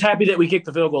that, I was happy that we kicked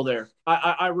the field goal there.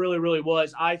 I really, really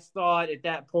was. I thought at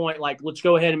that point, let's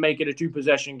go ahead and make it a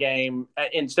 2-possession game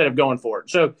instead of going for it.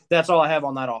 So that's all I have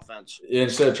on that offense.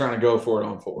 Instead of trying to go for it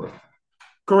on 4.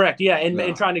 Correct. Yeah.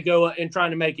 And trying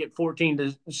to make it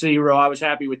 14-0. I was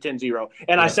happy with 10-0.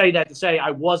 And I say that to say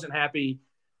I wasn't happy.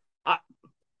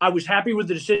 I was happy with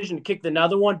the decision to kick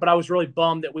another one, but I was really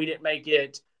bummed that we didn't make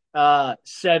it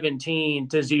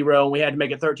 17-0 and we had to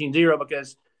make it 13-0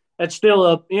 because that's still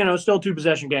a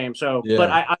 2-possession game. So,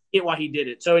 but I get why he did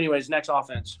it. So anyways, next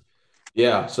offense.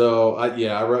 Yeah. So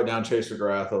I wrote down Chase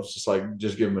McGrath. I was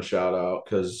just give him a shout out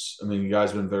because you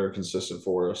guys have been very consistent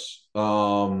for us.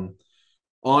 On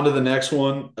to the next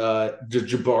one. The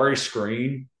Jabari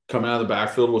screen coming out of the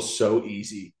backfield was so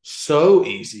easy,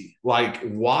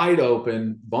 wide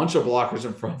open, bunch of blockers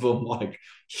in front of him,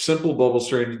 simple bubble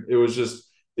screen. It was just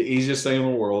the easiest thing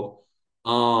in the world.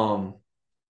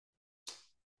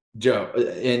 Joe,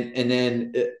 and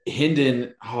then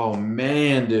Hendon, oh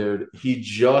man, dude, he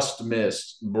just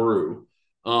missed Brew.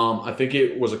 I think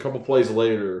it was a couple plays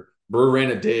later. Brew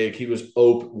ran a dig. He was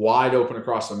wide open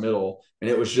across the middle, and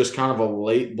it was just kind of a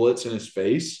late blitz in his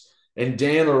face. And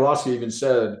Dan Orlovsky even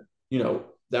said,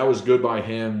 that was good by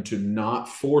him to not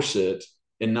force it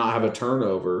and not have a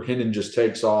turnover. Hendon just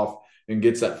takes off and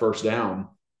gets that first down.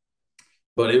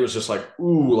 But it was just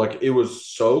it was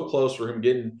so close for him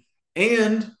getting –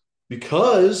 and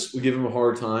because we give him a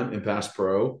hard time in pass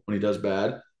pro when he does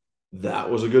bad, that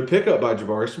was a good pickup by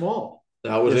Jabari Small.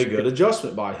 That was a good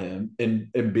adjustment by him and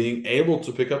being able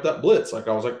to pick up that blitz. I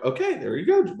was like, okay, there you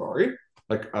go, Jabari.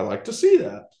 I like to see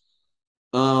that.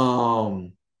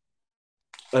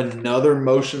 Another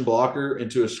motion blocker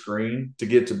into a screen to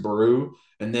get to Brew,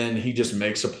 and then he just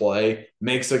makes a play,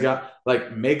 makes a guy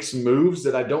makes moves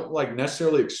that I don't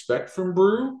necessarily expect from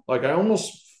Brew. I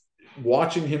almost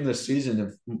watching him this season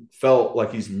have felt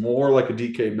like he's more like a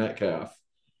DK Metcalf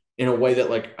in a way that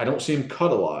I don't see him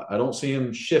cut a lot. I don't see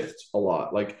him shift a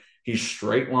lot. He's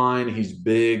straight line, he's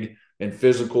big and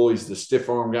physical. He's the stiff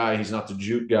arm guy. He's not the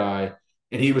juke guy.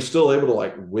 and he was still able to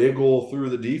like wiggle through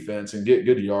the defense and get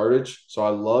good yardage. So I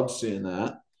loved seeing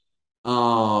that.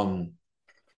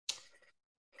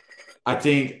 I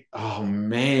think, oh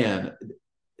man,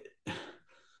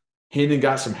 Hendon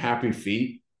got some happy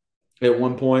feet at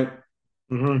one point.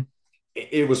 Mm-hmm.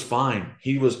 It was fine.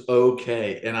 He was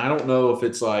okay. And I don't know if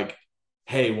it's like,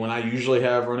 hey, when I usually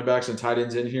have running backs and tight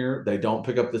ends in here, they don't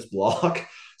pick up this block.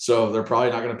 So they're probably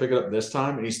not going to pick it up this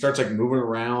time. And he starts like moving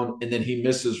around, and then he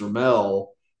misses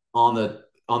Ramel on the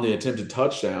attempted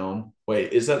touchdown.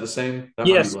 Wait, is that the same? That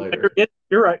yes, might be later.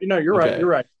 you're right. No, you're right. You're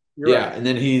right. You're right. And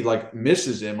then he like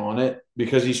misses him on it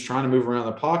because he's trying to move around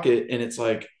the pocket, and it's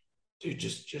like, dude,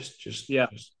 just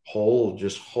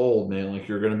hold, man. Like,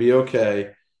 you're going to be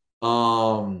okay.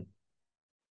 And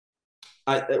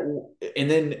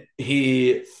then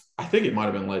I think it might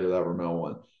have been later, that Ramel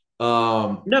one.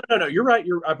 No. You're right.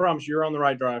 I promise you're on the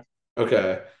right drive.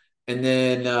 Okay. And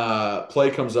then play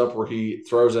comes up where he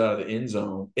throws it out of the end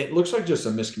zone. It looks like just a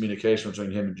miscommunication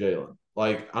between him and Jalen.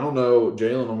 Like, I don't know,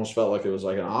 Jalen almost felt like it was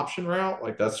like an option route.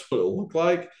 Like, that's what it looked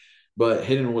like. But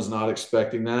Hendon was not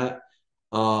expecting that.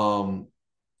 And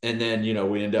then,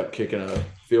 we end up kicking a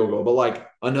field goal. But, like,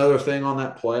 another thing on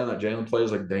that play, on that Jalen play,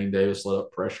 is like Dane Davis let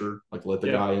up pressure, like let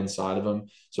the guy inside of him.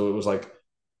 So it was like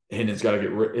Hendon's got to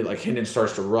get like Hendon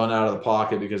starts to run out of the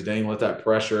pocket because Dane let that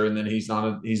pressure, and then he's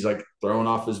like throwing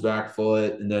off his back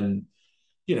foot. And then,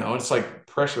 it's like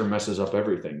pressure messes up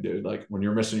everything, dude. Like, when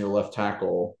you're missing your left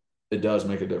tackle, it does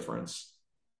make a difference.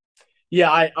 Yeah,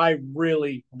 I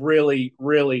really, really,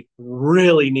 really,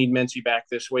 really need Mincy back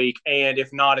this week. And if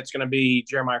not, it's going to be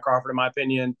Jeremiah Crawford, in my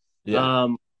opinion. Yeah.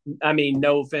 I mean,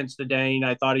 no offense to Dane.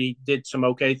 I thought he did some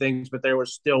okay things, but there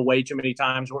was still way too many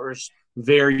times where it was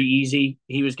very easy.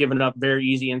 He was giving up very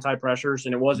easy inside pressures,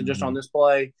 and it wasn't just on this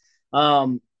play.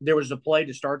 There was a play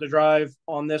to start the drive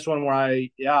on this one where I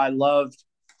loved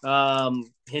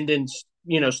Hendon's,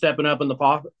 stepping up in the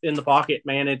pocket,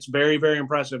 man. It's very, very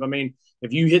impressive. I mean,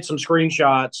 if you hit some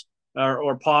screenshots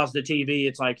or pause the TV,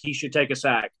 it's like he should take a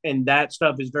sack, and that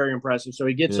stuff is very impressive. So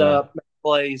he gets up,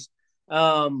 plays.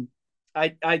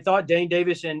 I thought Dane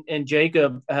Davis and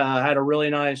Jacob had a really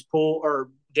nice pull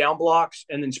or down blocks,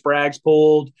 and then Spraggs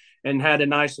pulled and had a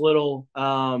nice little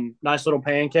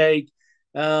pancake.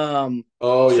 On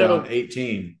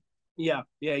 18. Yeah,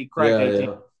 he cracked 18.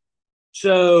 Yeah.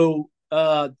 So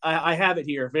I have it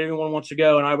here if anyone wants to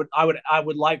go, and I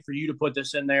would like for you to put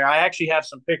this in there. I actually have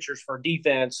some pictures for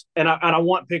defense, and I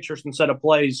want pictures instead of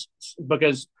plays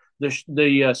because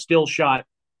the still shot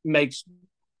makes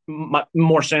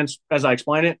more sense as I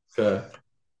explain it. Okay.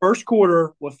 First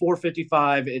quarter with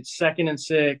 4:55, it's 2nd and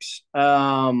 6.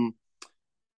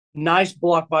 Nice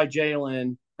block by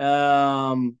Jalen.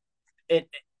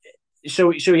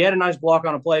 So he had a nice block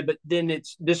on a play, but then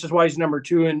this is why he's number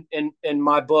 2 in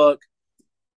my book.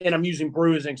 And I'm using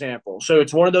Brew as an example. So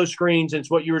it's one of those screens, and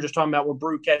it's what you were just talking about where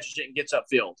Brew catches it and gets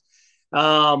upfield.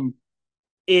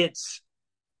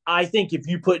 I think if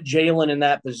you put Jalen in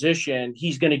that position,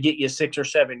 he's going to get you 6 or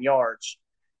 7 yards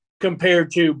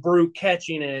compared to Brew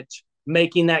catching it,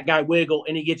 making that guy wiggle,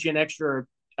 and he gets you an extra,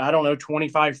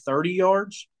 25, 30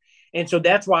 yards. And so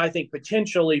that's why I think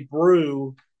potentially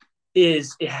Brew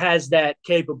has that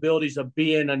capabilities of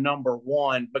being a number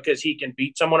 1 because he can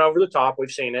beat someone over the top.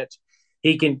 We've seen it.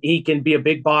 He can be a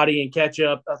big body and catch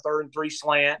up a 3rd and 3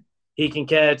 slant. He can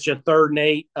catch a 3rd and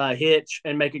 8 hitch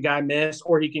and make a guy miss,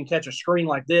 or he can catch a screen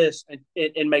like this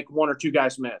and make 1 or 2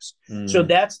 guys miss. So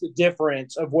that's the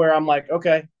difference of where I'm like,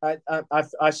 okay,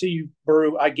 I see you,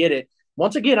 Brew. I get it.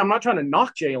 Once again, I'm not trying to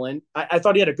knock Jalen. I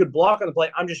thought he had a good block on the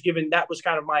play. I'm just giving that was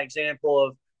kind of my example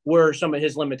of where some of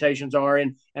his limitations are.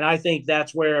 And I think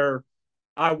that's where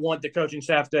I want the coaching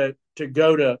staff to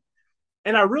go to.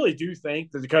 And I really do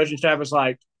think that the coaching staff is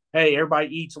like, hey,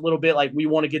 everybody eats a little bit. Like, we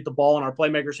want to get the ball in our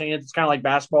playmakers' hands. It's kind of like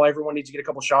basketball. Everyone needs to get a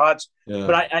couple shots. Yeah.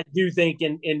 But I do think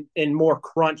in more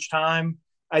crunch time,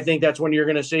 I think that's when you're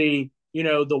going to see,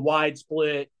 the wide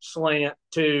split slant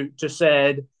to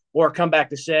Said or come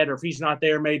back to Said, or if he's not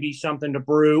there, maybe something to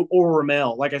Brew or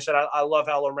Ramel. Like I said, I love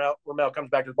how Ramel comes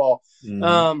back to the ball.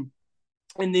 And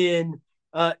then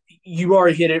you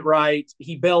already hit it right.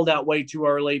 He bailed out way too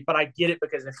early, but I get it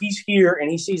because if he's here and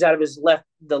he sees out of his left,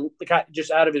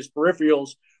 just out of his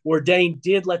peripherals where Dane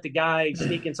did let the guy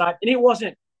sneak inside, and it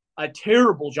wasn't a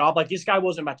terrible job. Like, this guy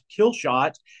wasn't about to kill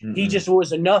shots. Mm-hmm. He just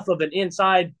was enough of an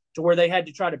inside to where they had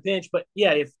to try to pinch. But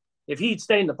yeah, if he'd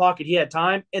stayed in the pocket, he had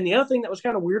time. And the other thing that was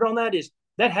kind of weird on that is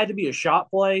that had to be a shot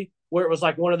play where it was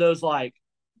like one of those like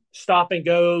stop and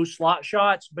go slot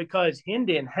shots because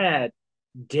Hendon had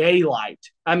daylight.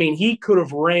 I mean, he could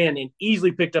have ran and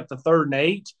easily picked up the 3rd and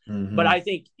 8. Mm-hmm. But I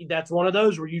think that's one of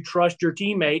those where you trust your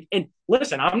teammate. And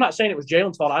listen, I'm not saying it was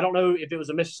Jalen's fault. I don't know if it was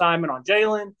a misassignment on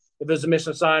Jalen, if it was a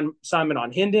misassignment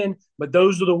on Hendon, but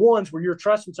those are the ones where you're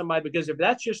trusting somebody, because if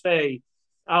that's just I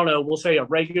don't know, we'll say a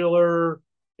regular,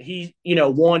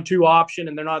 1-2 option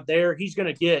and they're not there, he's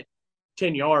going to get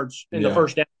 10 yards in the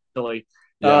first down.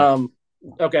 Yeah.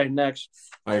 Okay, next.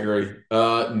 I agree.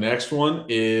 Next one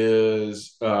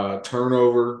is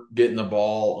turnover, getting the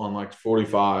ball on like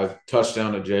 45,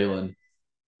 touchdown to Jalen.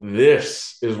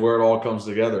 This is where it all comes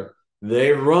together.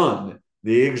 They run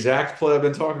the exact play I've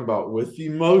been talking about with the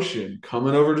motion,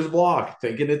 coming over to the block,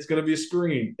 thinking it's going to be a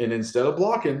screen. And instead of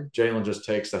blocking, Jalen just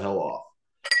takes the hell off.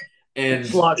 And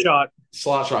slot shot.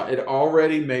 It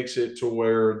already makes it to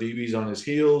where DB's on his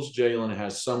heels. Jalen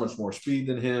has so much more speed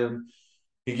than him.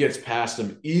 He gets past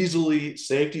him easily.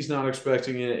 Safety's not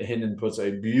expecting it. Hendon puts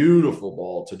a beautiful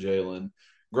ball to Jalen.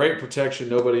 Great protection,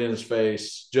 nobody in his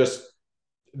face. Just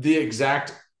the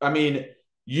exact – I mean,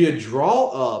 you draw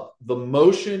up the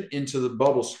motion into the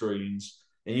bubble screens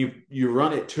and you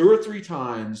run it 2 or 3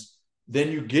 times.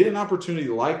 Then you get an opportunity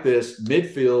like this,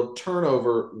 midfield,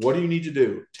 turnover. What do you need to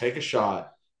do? Take a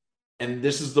shot. And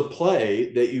this is the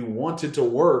play that you wanted to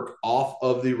work off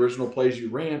of the original plays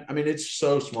you ran. I mean, it's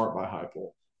so smart by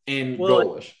Heupel and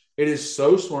Golesh. It is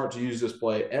so smart to use this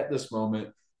play at this moment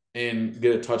and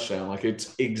get a touchdown. Like,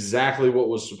 it's exactly what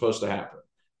was supposed to happen.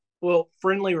 Well,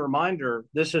 friendly reminder,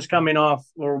 this is coming off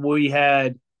where we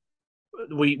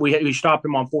stopped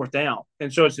him on 4th down.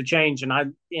 And so it's a change. And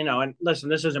and listen,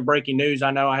 this isn't breaking news.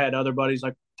 I know I had other buddies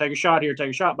like, take a shot here,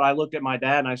 take a shot. But I looked at my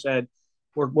dad and I said,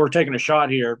 we're taking a shot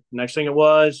here. Next thing it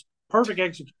was perfect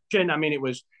execution. I mean, it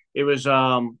was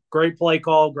great play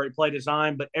call, great play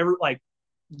design, but it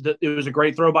was a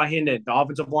great throw by Hendon. The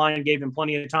offensive line gave him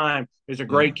plenty of time. It was a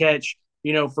great catch,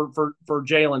 for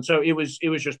Jalen. So it was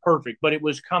just perfect, but it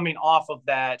was coming off of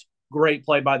that great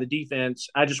play by the defense.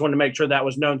 I just wanted to make sure that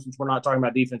was known since we're not talking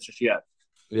about defense just yet.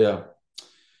 Yeah.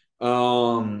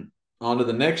 On to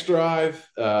the next drive.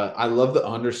 I love the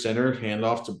under center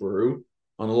handoff to Brew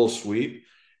on a little sweep.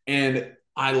 And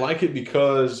I like it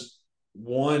because,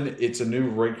 one, it's a new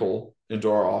wrinkle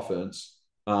into our offense,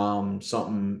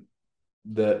 something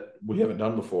that we haven't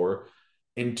done before.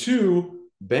 And 2,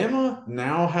 Bama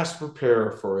now has to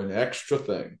prepare for an extra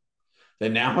thing. They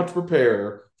now have to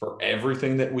prepare for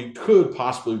everything that we could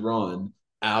possibly run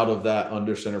out of that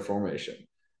under center formation.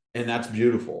 And that's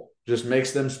beautiful. Just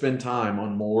makes them spend time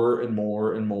on more and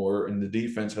more and more. And the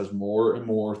defense has more and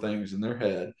more things in their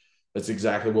head. That's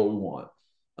exactly what we want.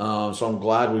 So I'm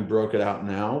glad we broke it out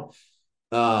now.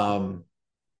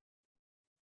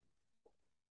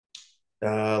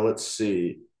 Let's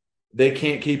see. They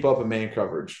can't keep up a man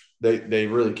coverage. They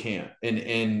really can't.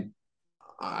 And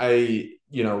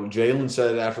Jalen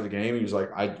said it after the game. He was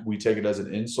like, we take it as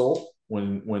an insult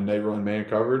when they run man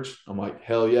coverage. I'm like,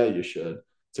 hell yeah, you should.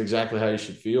 It's exactly how you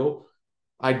should feel.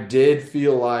 I did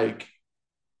feel like,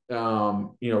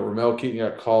 Ramel Keaton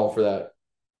got called for that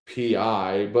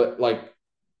PI, but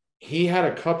he had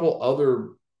a couple other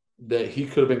that he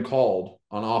could have been called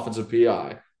on offensive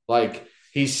PI. Like,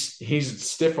 he's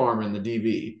stiff arming the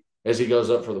DB as he goes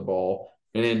up for the ball,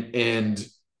 and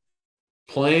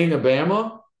playing a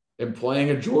Bama and playing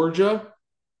a Georgia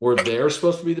where they're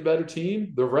supposed to be the better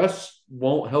team, the refs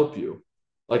won't help you.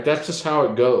 Like, that's just how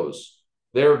it goes.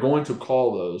 They're going to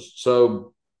call those.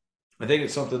 So I think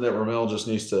it's something that Ramel just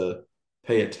needs to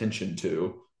pay attention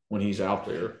to when he's out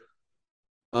there.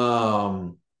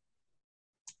 Dylan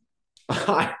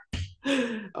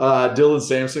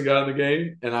Sampson got in the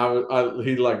game, and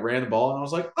he ran the ball, and I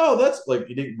was like, oh, that's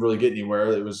he didn't really get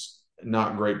anywhere. It was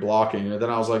not great blocking. And then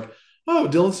I was like, oh,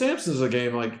 Dylan Sampson's in the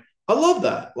game. I love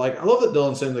that. I love that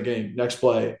Dylan's in the game. Next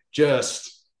play,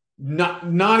 just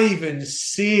not even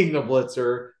seeing the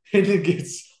blitzer, and it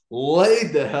gets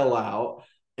laid the hell out.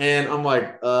 And I'm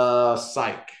like,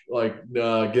 psych.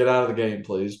 Get out of the game,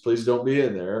 please. Please don't be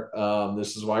in there.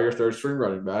 This is why you're third string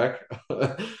running back.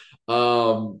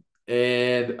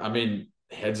 And I mean,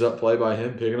 heads up play by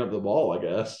him picking up the ball, I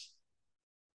guess.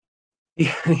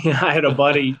 Yeah, I had a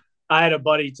buddy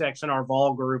texting our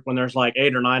Vol group when there's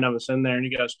 8 or 9 of us in there, and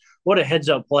he goes, "What a heads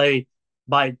up play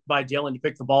by Dylan to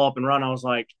pick the ball up and run." I was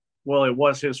like, "Well, it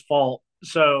was his fault."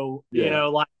 So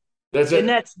that's it. And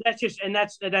that's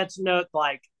not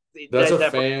that's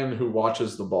a fan who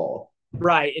watches the ball.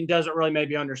 Right, and doesn't really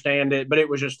maybe understand it, but it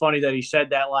was just funny that he said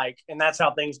that, and that's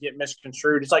how things get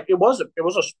misconstrued. It's it was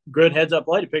a good heads up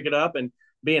play to pick it up and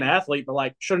be an athlete,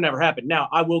 but should have never happened. Now,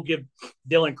 I will give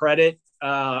Dylan credit,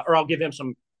 or I'll give him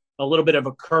some a little bit of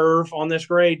a curve on this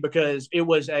grade because it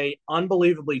was a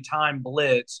unbelievably timed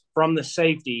blitz from the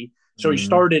safety. So he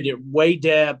started it way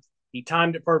depth. He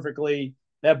timed it perfectly.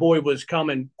 That boy was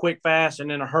coming quick, fast,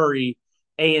 and in a hurry.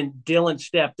 And Dylan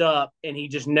stepped up, and he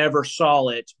just never saw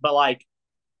it. But, like,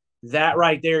 that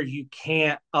right there you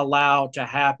can't allow to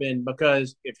happen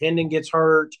because if Hendon gets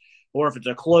hurt or if it's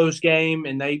a close game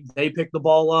and they pick the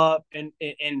ball up and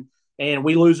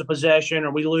we lose a possession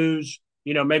or we lose,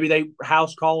 maybe they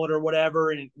house call it or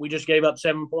whatever, and we just gave up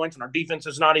 7 points and our defense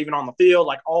is not even on the field,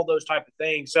 like all those type of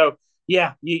things. So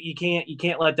yeah, you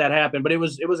can't let that happen. But it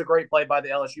was a great play by the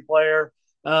LSU player.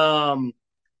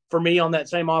 For me on that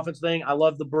same offense thing, I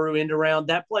love the Brew end around.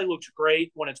 That play looks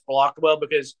great when it's blocked well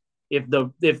because if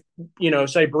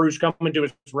say Brew's coming to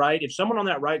his right, if someone on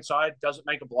that right side doesn't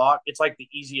make a block, it's like the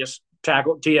easiest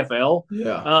tackle TFL.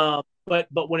 Yeah. But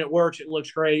when it works, it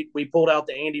looks great. We pulled out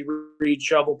the Andy Reid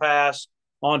shovel pass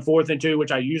on 4th and 2,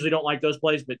 which I usually don't like those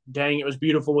plays, but dang, it was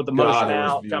beautiful with the motion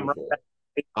out.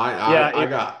 I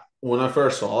got when I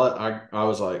first saw it, I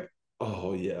was like,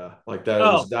 oh yeah, like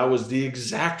that was the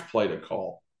exact play to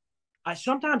call.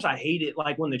 Sometimes I hate it,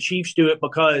 like when the Chiefs do it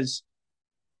because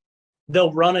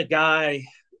they'll run a guy,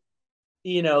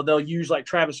 they'll use like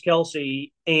Travis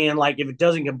Kelce, and like if it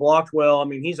doesn't get blocked well, I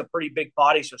mean, he's a pretty big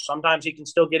body, so sometimes he can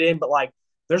still get in. But like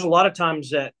there's a lot of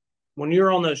times that when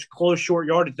you're on those close short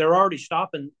yardage, they're already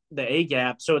stopping the A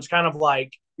gap. So it's kind of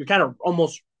like you're kind of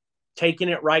almost taking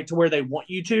it right to where they want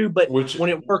you to. But when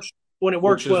it works well.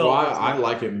 Which is why I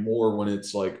like it more when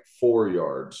it's like 4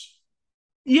 yards.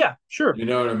 Yeah, sure. You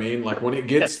know what I mean? Like when it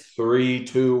gets 3,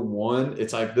 2, 1,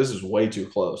 it's like this is way too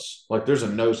close. Like there's a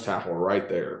nose tackle right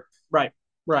there.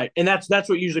 Right. And that's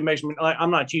what usually makes me.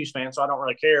 I'm not a Chiefs fan, so I don't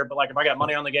really care. But like if I got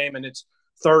money on the game and it's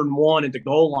 3rd and 1 at the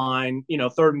goal line,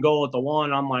 3rd and goal at the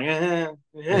 1, I'm like, I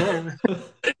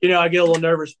get a little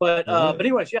nervous. But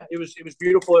anyways, yeah, it was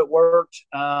beautiful. It worked.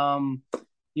 And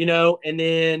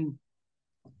then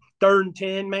 3rd and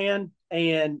 10, man.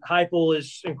 And Heupel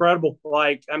is incredible.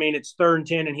 Like, I mean, it's 3rd and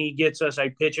 10, and he gets us a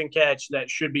pitch and catch that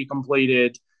should be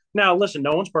completed. Now, listen,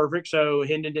 no one's perfect. So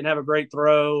Hendon didn't have a great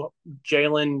throw.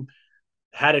 Jalen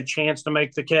had a chance to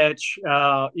make the catch.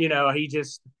 He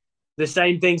just the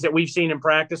same things that we've seen in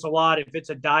practice a lot. If it's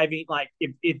a diving, like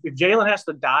if Jalen has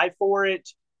to dive for it,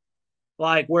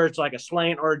 like where it's like a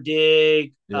slant or a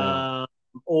dig,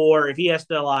 or if he has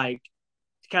to like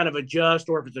kind of adjust,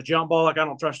 or if it's a jump ball, like I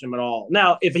don't trust him at all.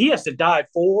 Now, if he has to dive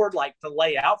forward, like to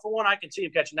lay out for one, I can see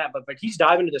him catching that. But if he's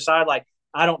diving to the side, like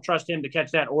I don't trust him to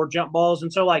catch that or jump balls.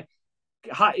 And so like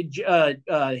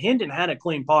Hendon had a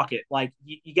clean pocket. Like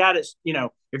you got to,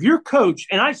 if you're coach,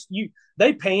 and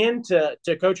they panned to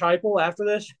Coach Heupel after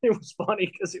this. It was funny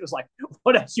because it was like,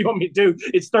 what else you want me to do?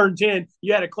 It's 3rd and 10.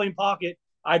 You had a clean pocket.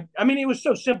 I mean, it was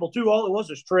so simple too. All it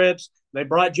was trips. They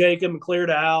brought Jacob and cleared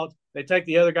out. They take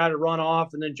the other guy to run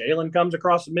off, and then Jalen comes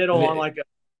across the middle on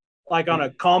on a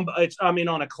combo.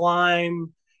 On a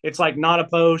climb. It's like not a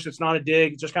post. It's not a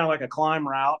dig. It's just kind of like a climb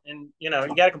route, and you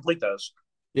got to complete those.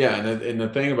 Yeah, and the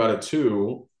thing about it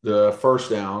too, the first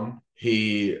down,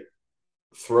 he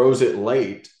throws it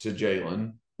late to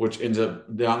Jalen, which ends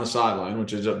up down the sideline,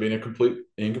 which ends up being a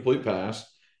incomplete pass.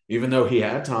 Even though he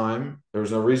had time, there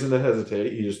was no reason to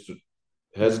hesitate. He just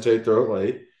hesitated, throw it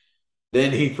late.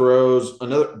 Then he throws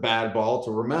another bad ball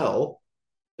to Ramel.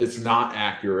 It's not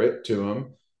accurate to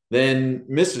him. Then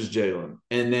misses Jalen.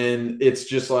 And then it's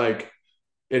just like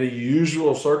in a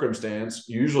usual circumstance,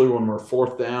 usually when we're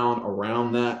 4th down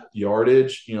around that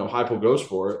yardage, Heupel goes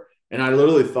for it. And I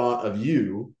literally thought of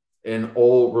you and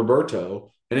old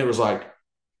Roberto, and it was like,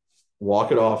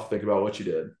 walk it off, think about what you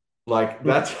did. Like,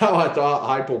 that's how I thought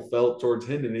Heupel felt towards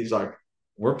Hendon. He's like,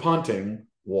 we're punting.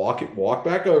 Walk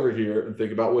back over here and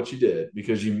think about what you did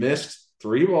because you missed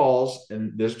 3 balls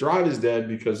and this drive is dead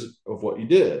because of what you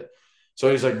did.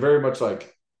 So he's like very much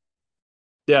like,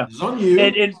 yeah, it's on you.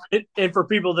 And for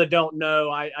people that don't know,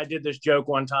 I did this joke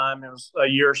one time. It was a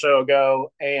year or so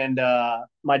ago, and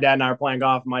my dad and I were playing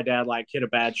golf. And my dad like hit a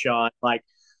bad shot, like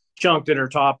chunked it or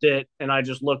topped it, and I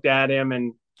just looked at him,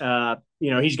 and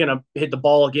he's gonna hit the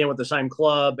ball again with the same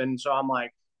club, and so I'm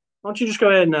like, why don't you just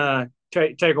go ahead and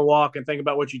take a walk and think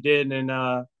about what you did. And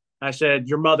I said,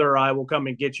 your mother or I will come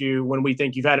and get you when we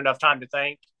think you've had enough time to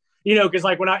think, because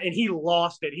like he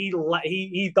lost it.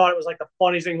 He thought it was like the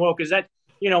funniest thing. Well, because that,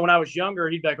 when I was younger,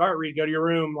 he'd be like, all right, Reed, go to your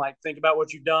room, like think about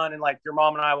what you've done. And like your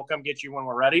mom and I will come get you when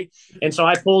we're ready. And so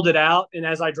I pulled it out. And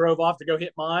as I drove off to go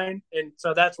hit mine. And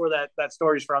so that's where that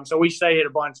story's from. So we say it a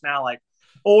bunch now, like,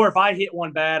 or if I hit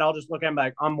one bad, I'll just look at him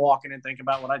like I'm walking and think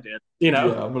about what I did, Yeah,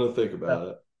 I'm going to think about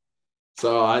it.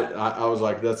 So I was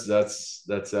like, that's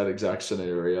that exact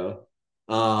scenario.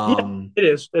 It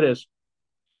is. It is.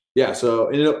 Yeah, so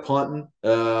ended up punting.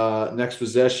 Next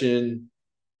possession,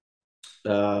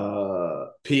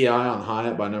 PI on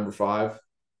Hyatt by number 5.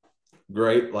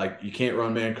 Great. Like, you can't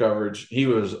run man coverage. He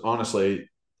was honestly,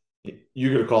 you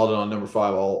could have called it on number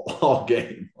 5 all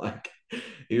game. Like,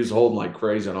 he was holding like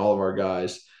crazy on all of our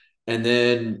guys. And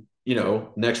then,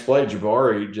 next play,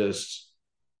 Jabari just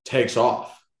takes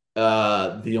off.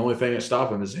 The only thing that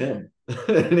stopped him is him.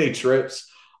 And he trips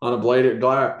on a blade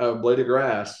of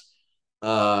grass.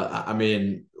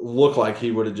 Looked like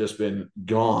he would have just been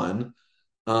gone.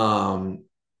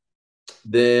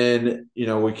 Then,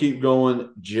 we keep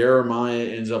going. Jeremiah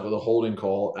ends up with a holding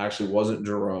call. Actually, wasn't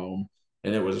Jerome.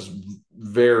 And it was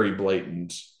very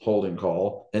blatant holding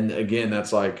call. And again,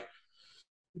 that's like,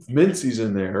 if Mincy's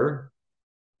in there,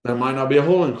 that might not be a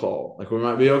holding call. Like, we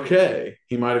might be okay.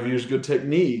 He might have used good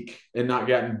technique and not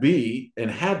gotten beat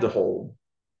and had to hold.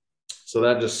 So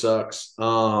that just sucks.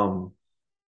 And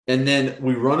then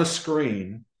we run a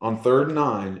screen on 3rd and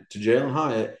 9 to Jalen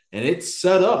Hyatt, and it's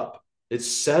set up. It's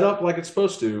set up like it's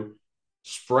supposed to.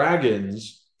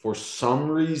 Spraggins, for some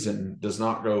reason, does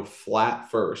not go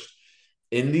flat first.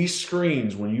 In these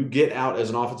screens, when you get out as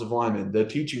an offensive lineman, the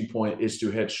teaching point is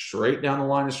to head straight down the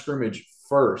line of scrimmage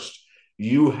first.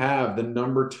 You have the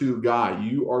number 2 guy.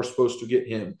 You are supposed to get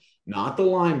him, not the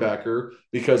linebacker,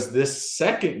 because this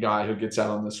second guy who gets out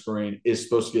on the screen is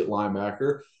supposed to get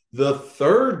linebacker. The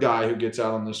third guy who gets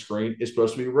out on the screen is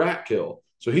supposed to be rat kill.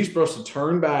 So he's supposed to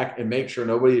turn back and make sure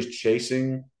nobody is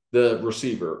chasing the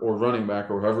receiver or running back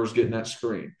or whoever's getting that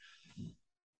screen.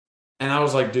 And I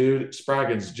was like, dude,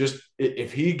 Spraggins, just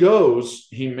if he goes,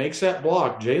 he makes that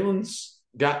block. Jalen's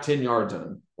got 10 yards in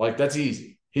him. Like, that's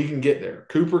easy. He can get there.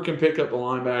 Cooper can pick up the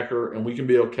linebacker, and we can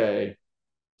be okay.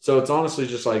 So it's honestly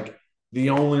just like the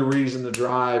only reason the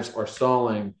drives are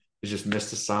stalling is just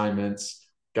missed assignments.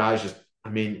 Guys just,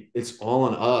 it's all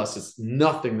on us. It's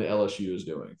nothing that LSU is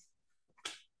doing.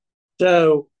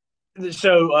 So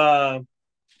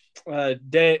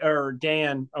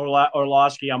Dan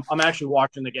Orlowski, I'm actually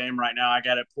watching the game right now. I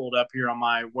got it pulled up here on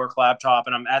my work laptop,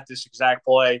 and I'm at this exact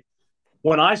play.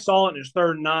 When I saw it in his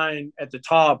 3rd and 9 at the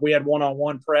top, we had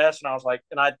one-on-one press, and I was like,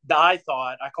 and I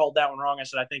thought I called that one wrong. I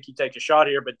said, I think he takes a shot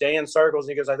here, but Dan circles,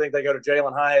 and he goes, I think they go to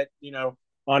Jalen Hyatt,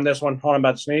 on this one. Hold on, I'm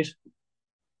about to sneeze.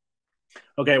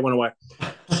 Okay, it went away.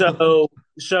 So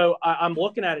I'm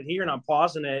looking at it here, and I'm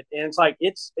pausing it, and it's like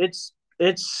it's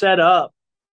set up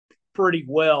pretty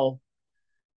well,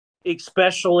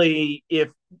 especially if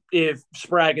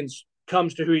Spraggins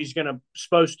comes to who he's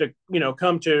supposed to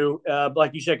come to,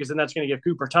 like you said, because then that's going to give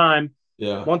Cooper time.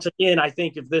 Yeah. Once again, I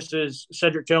think if this is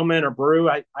Cedric Tillman or Brew,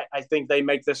 I think they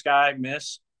make this guy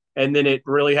miss, and then it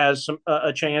really has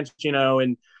a chance,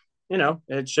 and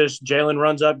it's just Jalen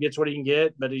runs up, gets what he can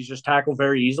get, but he's just tackled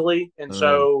very easily, and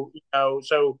so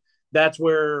that's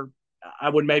where I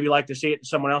would maybe like to see it to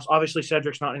someone else. Obviously,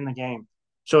 Cedric's not in the game,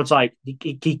 so it's like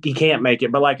he can't make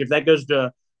it. But like if that goes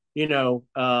to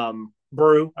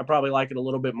Brew, I probably like it a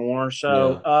little bit more.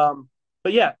 So, yeah.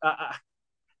 But yeah,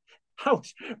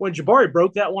 when Jabari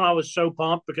broke that one, I was so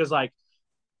pumped because like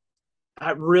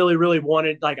I really, really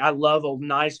wanted, like, I love a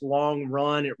nice long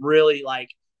run. It really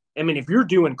if you're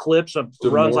doing clips of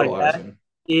runs like that,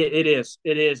 it is.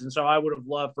 And so I would have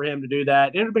loved for him to do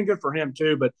that. It would have been good for him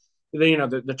too, but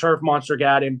the turf monster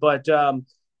got him. But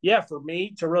yeah, for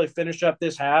me to really finish up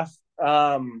this half,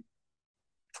 the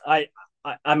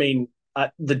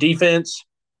defense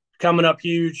coming up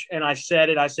huge. And I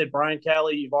said, Brian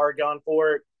Kelly, you've already gone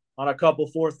for it on a couple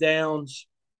 4th downs.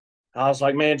 I was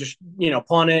like, man, just,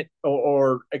 punt it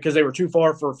or because they were too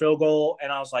far for a field goal.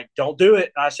 And I was like, don't do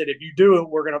it. I said, if you do it,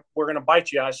 we're going to bite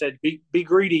you. I said, be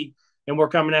greedy and we're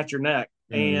coming at your neck.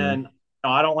 And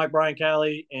I don't like Brian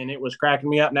Kelly, and it was cracking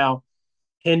me up. Now,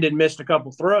 Hendon missed a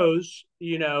couple throws,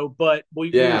 but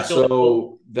we were still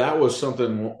so that was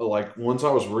something like once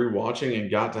I was rewatching and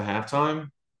got to halftime,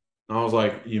 I was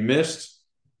like, you missed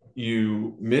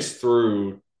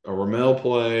through a Ramel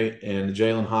play and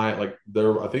Jalen Hyatt. Like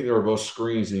I think they were both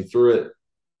screens, and he threw it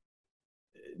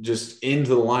just into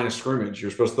the line of scrimmage.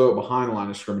 You're supposed to throw it behind the line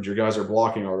of scrimmage. Your guys are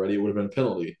blocking already. It would have been a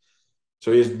penalty.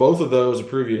 So he has both of those a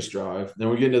previous drive. Then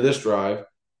we get into this drive.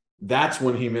 That's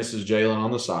when he misses Jalen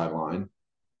on the sideline.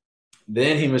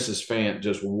 Then he misses Fant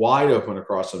just wide open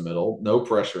across the middle, no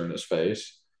pressure in his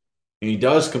face. And he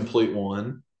does complete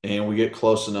one, and we get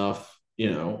close enough,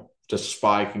 to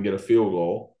spike and get a field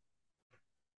goal.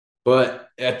 But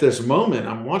at this moment,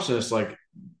 I'm watching this like,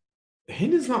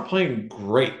 Hendon's not playing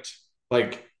great.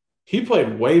 Like, he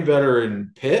played way better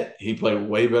in Pitt. He played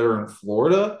way better in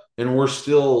Florida, and we're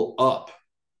still up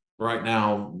right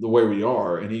now the way we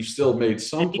are. And he still made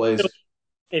some plays.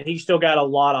 and he still got a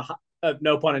lot of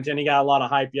no pun intended, he got a lot of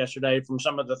hype yesterday from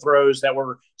some of the throws that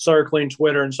were circling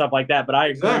Twitter and stuff like that. But I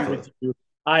agree with you.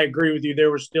 I agree with you. There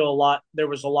was still a lot. There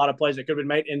was a lot of plays that could have been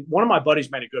made, and one of my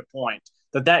buddies made a good point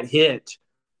that hit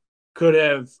could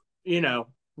have,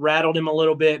 rattled him a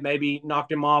little bit, maybe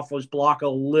knocked him off his block a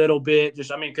little bit.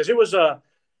 Because it was a.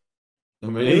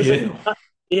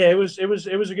 It was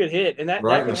a good hit, and that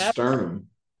right that in the sternum.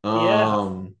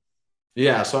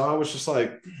 So I was just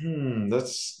like,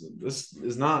 this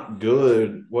is not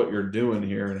good what you're doing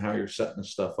here and how you're setting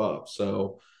this stuff up.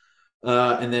 So,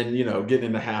 and then, getting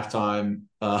into halftime,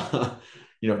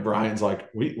 Brian's like,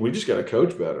 we just got to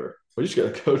coach better. We just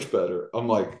got to coach better. I'm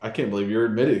like, I can't believe you're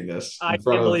admitting this. I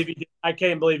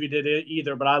can't believe he did it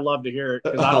either, but I love to hear it.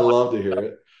 I love to hear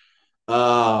it.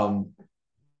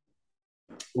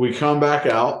 We come back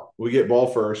out. We get ball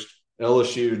first.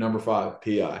 LSU, number 5,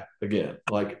 PI again.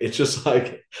 Like, it's just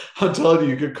like, I'm telling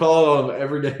you could call it on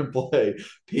every damn play.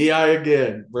 PI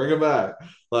again. Bring him back.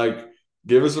 Like,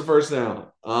 give us a first down.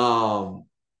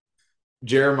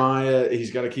 Jeremiah,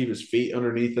 he's got to keep his feet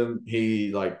underneath him.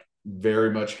 He, very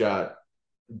much got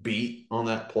beat on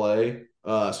that play.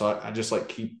 So I just,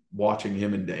 keep watching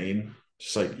him and Dane.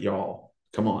 Just like, y'all,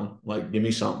 come on. Give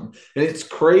me something. And it's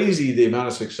crazy the amount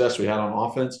of success we had on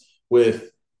offense with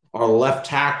our left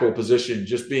tackle position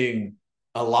just being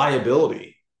a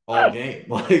liability all game.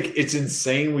 It's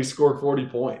insane we scored 40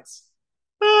 points.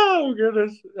 Oh,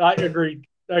 goodness. I agree.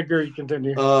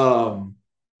 Continue.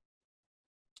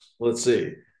 Let's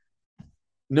see.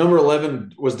 Number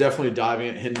 11 was definitely diving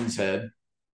at Hendon's head,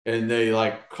 and they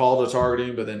called a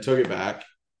targeting, but then took it back.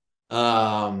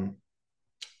 The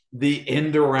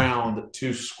end around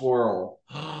to Squirrel.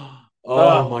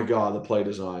 Oh my God, the play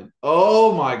design.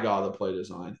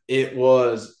 It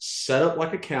was set up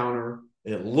like a counter.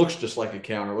 It looks just like a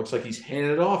counter. It looks like he's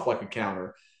handing it off like a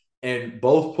counter. And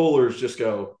both pullers just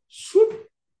go swoop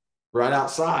right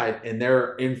outside, and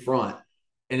they're in front.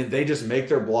 And if they just make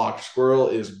their block, Squirrel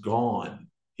is gone.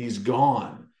 He's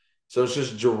gone. So it's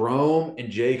just Jerome and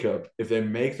Jacob. If they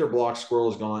make their block,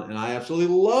 Squirrel is gone. And I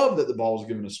absolutely love that the ball was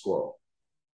given to Squirrel.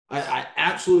 I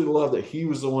absolutely love that he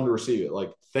was the one to receive it.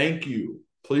 Thank you.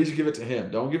 Please give it to him.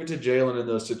 Don't give it to Jalen in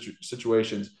those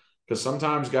situations, because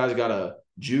sometimes guys got to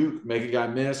juke, make a guy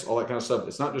miss, all that kind of stuff.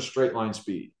 It's not just straight line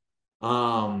speed.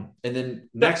 And then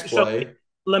next play.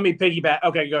 Let me piggyback.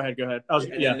 Okay, go ahead.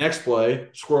 Next play,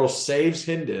 Squirrel saves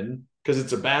Hendon because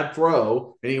it's a bad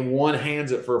throw, and he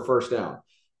one-hands it for a first down.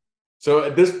 So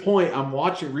at this point, I'm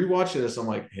rewatching this. I'm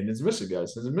like, Hendon's missing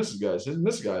guys.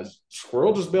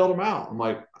 Squirrel just bailed him out. I'm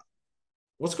like,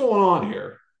 what's going on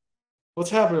here? What's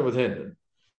happening with Hendon?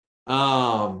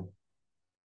 Jalen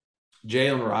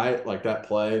Wright, that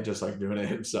play, just doing it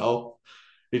himself.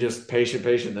 He just patient.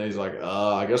 Then he's like,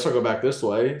 I guess I'll go back this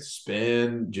way.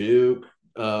 Spin, juke,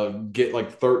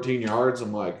 get 13 yards.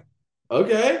 I'm like,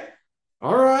 okay,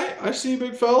 all right, I see you,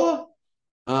 big fella.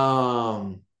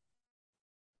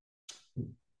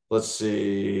 Let's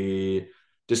see.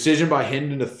 Decision by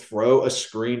Hendon to throw a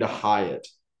screen to Hyatt.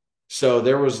 So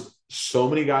there was so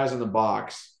many guys in the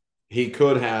box. He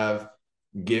could have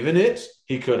given it.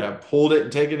 He could have pulled it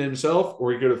and taken it himself,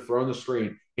 or he could have thrown the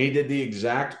screen. He did the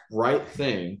exact right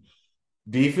thing.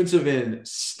 Defensive end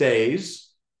stays,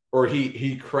 or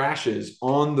he crashes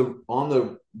on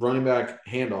the running back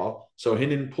handoff. So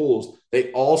Hendon pulls.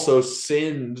 They also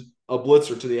send a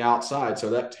blitzer to the outside. So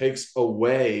that takes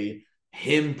away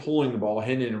him pulling the ball,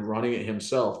 Hendon running it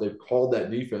himself. They've called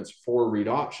that defense for a read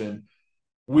option.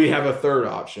 We have a third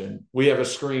option. We have a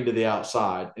screen to the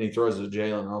outside, and he throws it to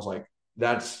Jalen. And I was like,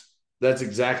 that's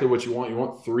exactly what you want. You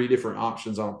want 3 different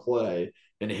options on a play,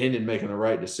 and Hendon making the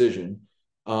right decision.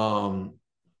 So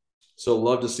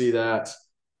love to see that.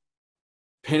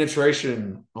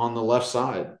 Penetration on the left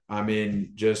side.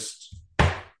 Just,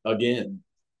 again,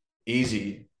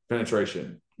 easy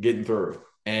penetration, getting through.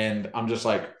 And I'm just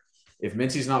like, if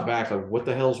Mincy's not back, what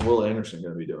the hell is Will Anderson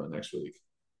going to be doing next week?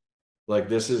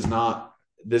 This isn't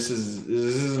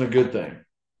a good thing.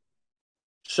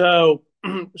 So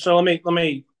let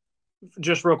me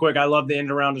just real quick. I love the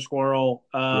end around the Squirrel.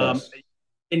 Yes.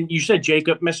 And you said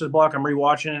Jacob missed his block. I'm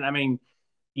rewatching it.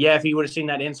 If he would have seen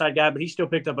that inside guy, but he still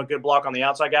picked up a good block on the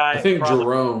outside guy. I think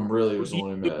Jerome really was the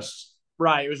one who missed.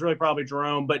 Right. It was really probably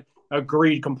Jerome, but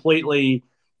agreed completely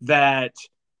that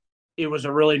it was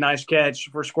a really nice catch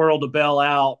for Squirrel to bail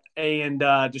out and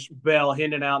just bail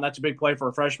Hendon out. And that's a big play for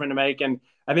a freshman to make. And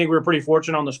I think we were pretty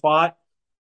fortunate on the spot.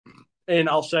 And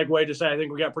I'll segue to say I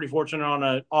think we got pretty fortunate on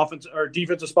an offense or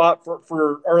defensive spot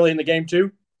for early in the game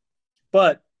too.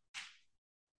 But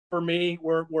for me,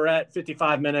 we're at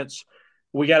 55 minutes.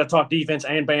 We got to talk defense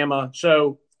and Bama.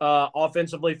 So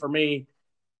offensively for me.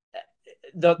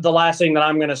 The last thing that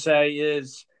I'm going to say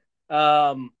is,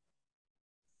 it's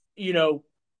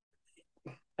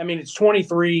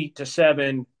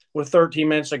 23-7 with 13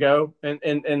 minutes to go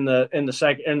in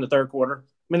the third quarter. I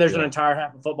mean, there's an entire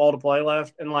half of football to play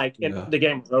left, and the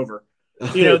game was over.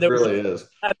 It really is.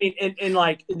 I mean,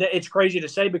 it's crazy to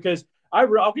say because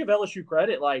I'll give LSU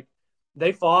credit. Like,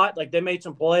 they fought, like they made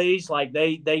some plays, like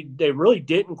they really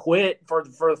didn't quit for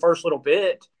the first little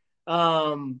bit.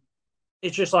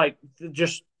 It's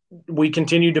just we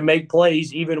continued to make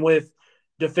plays even with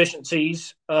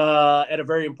deficiencies at a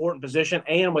very important position,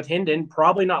 and with Hendon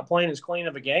probably not playing as clean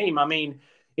of a game. I mean,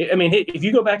 if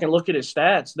you go back and look at his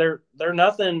stats, they're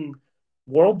nothing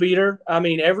world beater. I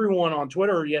mean, everyone on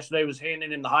Twitter yesterday was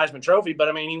handing him the Heisman Trophy, but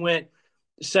I mean, he went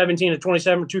 17 to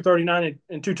 27, 239,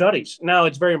 and 2 tutties. Now,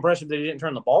 it's very impressive that he didn't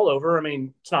turn the ball over. I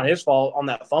mean, it's not his fault on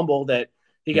that fumble that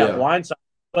he got blindsided.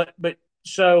 But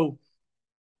so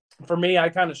for me, I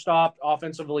kind of stopped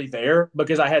offensively there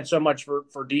because I had so much for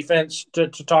defense to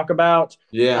talk about.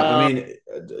 Yeah, I mean,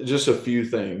 just a few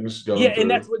things going through. And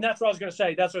that's what I was going to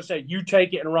say. That's what I say. You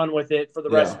take it and run with it for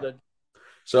the rest of the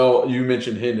 – So you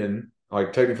mentioned Hendon.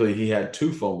 Like, technically he had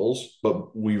 2 fumbles,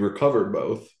 but we recovered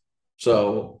both.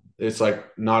 So it's like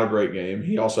not a great game.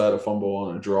 He also had a fumble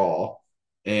on a draw,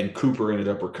 and Cooper ended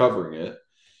up recovering it.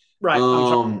 Right.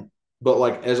 But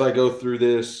like, as I go through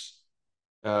this,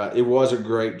 it was a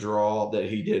great draw that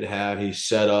he did have. He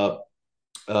set up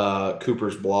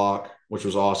Cooper's block, which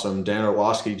was awesome. Dan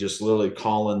Orlovsky just literally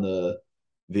calling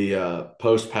the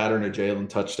post pattern of Jalen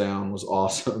touchdown was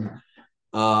awesome.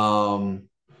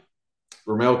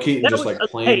 Ramel Keaton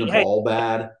playing the ball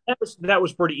bad. That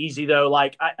was pretty easy though.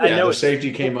 Like I know the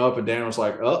safety came up and Dan was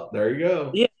like, "Oh, there you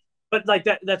go." Yeah, but like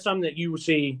that's something that you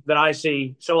see that I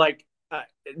see. So like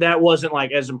that wasn't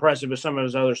like as impressive as some of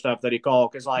his other stuff that he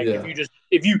called. Because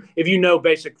if you know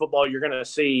basic football, you're gonna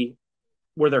see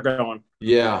where they're going.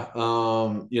 Yeah.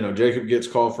 Jacob gets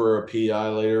called for a PI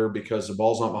later because the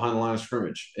ball's not behind the line of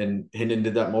scrimmage. And Hendon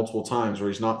did that multiple times where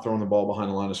he's not throwing the ball behind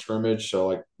the line of scrimmage. So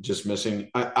like just missing.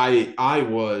 I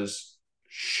was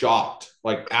shocked,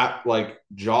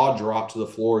 jaw dropped to the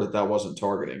floor that wasn't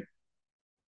targeting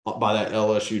by that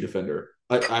LSU defender.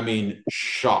 I mean,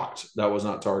 shocked that was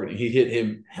not targeting. He hit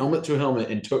him helmet to helmet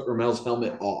and took Ramel's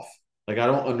helmet off. Like, I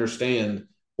don't understand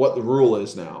what the rule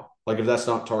is now. Like, if that's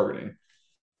not targeting.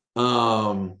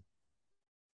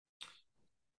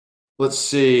 Let's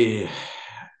see.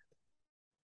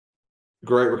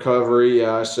 Great recovery,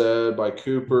 I said, by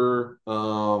Cooper.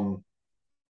 Hendon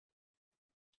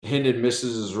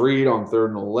misses his read on 3rd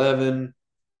and 11.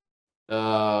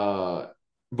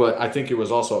 But I think it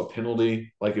was also a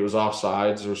penalty, like it was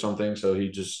offsides or something. So he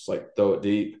just throw it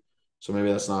deep. So maybe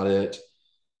that's not it.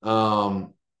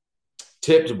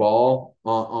 Tipped ball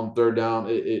on 3rd down.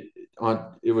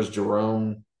 It was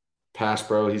Jerome pass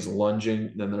pro. He's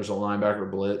lunging. Then there's a linebacker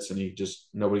blitz, and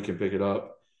nobody can pick it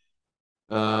up.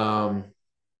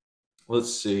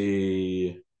 Let's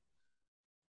see.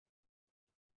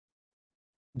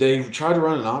 They tried to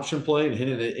run an option play and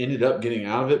ended up getting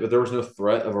out of it, but there was no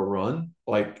threat of a run.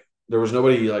 Like, there was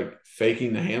nobody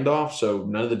faking the handoff, so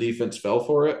none of the defense fell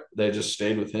for it. They just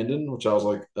stayed with Hendon, which I was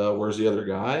like, where's the other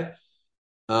guy?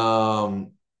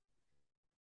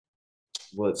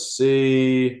 Let's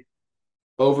see.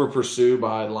 Over pursue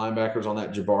by linebackers on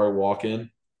that Jabari walk-in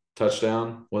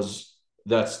touchdown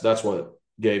that's what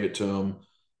gave it to him.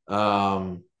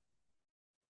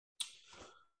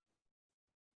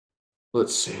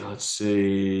 Let's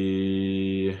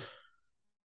see.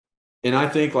 And I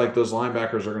think those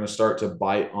linebackers are going to start to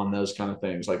bite on those kind of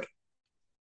things. Like,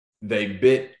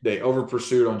 they over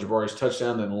pursued on Jabari's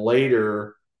touchdown. Then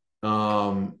later,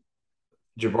 Jabari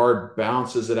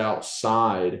bounces it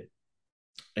outside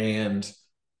and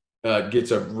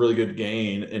gets a really good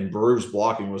gain. And Brew's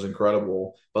blocking was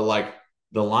incredible. But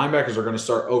the linebackers are going to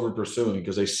start over pursuing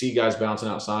because they see guys bouncing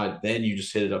outside. Then you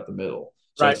just hit it up the middle.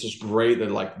 So It's just great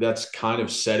that that's kind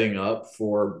of setting up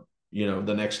for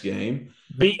the next game.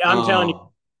 I'm telling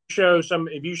you,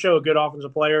 if you show a good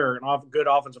offensive player or a good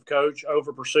offensive coach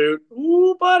over pursuit,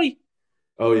 ooh, buddy.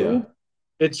 Oh yeah, ooh,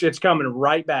 it's coming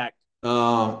right back. We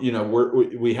have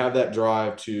that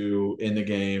drive to end the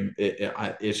game.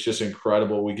 It's just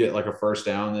incredible. We get a first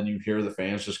down, and then you hear the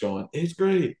fans just going, "It's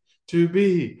great to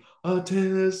be a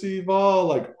Tennessee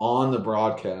ball," on the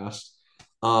broadcast.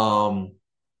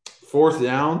 4th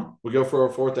down, we go for a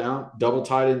 4th down, double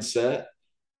tight end set.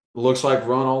 Looks like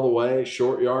run all the way,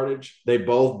 short yardage. They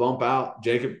both bump out.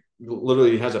 Jacob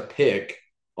literally has a pick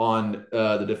on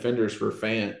the defenders for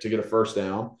Fant to get a first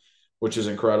down, which is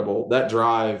incredible. That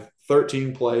drive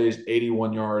 13 plays,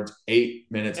 81 yards, 8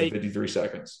 minutes and 53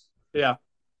 seconds. Yeah.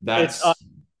 That's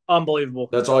unbelievable.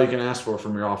 That's all you can ask for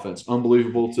from your offense.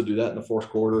 Unbelievable to do that in the fourth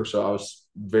quarter. So I was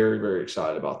very, very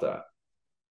excited about that.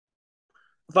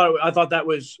 I thought that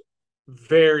was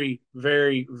very,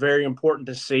 very, very important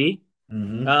to see.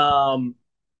 Mm-hmm.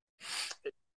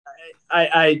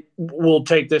 I will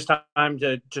take this time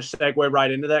to just segue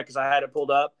right into that because I had it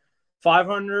pulled up.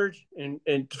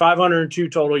 502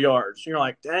 total yards. You're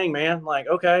like, dang, man. Like,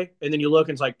 okay. And then you look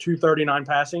and it's like 239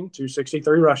 passing,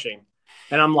 263 rushing.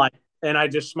 And I'm like, and I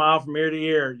just smile from ear to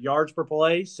ear. Yards per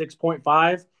play,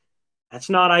 6.5. That's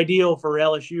not ideal for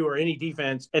LSU or any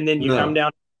defense. And then you come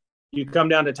down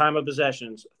to time of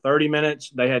possessions, 30 minutes.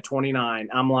 They had 29.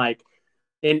 I'm like,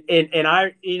 and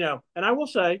I will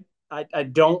say, I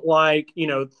don't like, we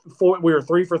were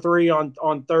 3 for 3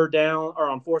 on third down or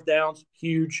on fourth downs.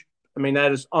 Huge. I mean,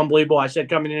 that is unbelievable. I said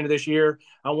coming into this year,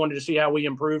 I wanted to see how we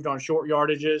improved on short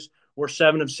yardages. We're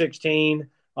 7 of 16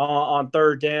 on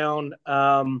third down.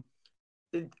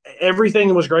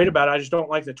 Everything was great about it. I just don't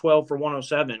like the 12 for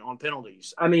 107 on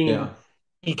penalties. I mean,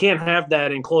 you can't have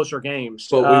that in closer games.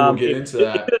 But we will get into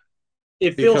that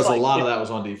it feels because like a lot of that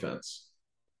was on defense.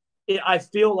 I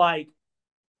feel like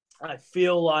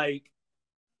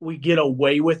we get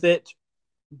away with it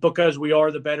because we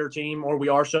are the better team or we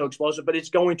are so explosive, but it's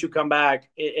going to come back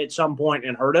at some point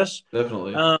and hurt us.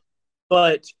 Definitely.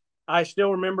 But I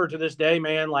still remember to this day,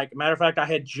 man, like, matter of fact, I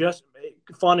had just,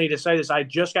 funny to say this, I had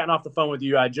just gotten off the phone with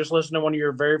you. I just listened to one of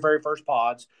your very, very first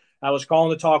pods. I was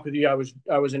calling to talk with you.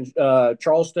 I was in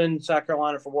Charleston, South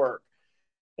Carolina for work.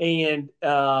 And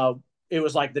it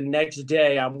was like the next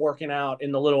day I'm working out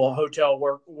in the little hotel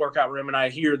workout room and I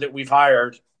hear that we've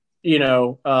hired,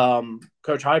 Coach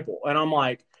Heupel. And I'm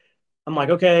like,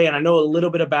 okay. And I know a little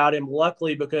bit about him,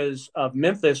 luckily, because of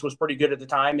Memphis was pretty good at the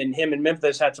time. And him and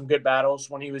Memphis had some good battles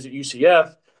when he was at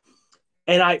UCF.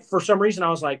 And for some reason, I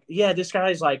was like, yeah, this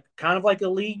guy's like kind of like a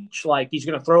leech. Like he's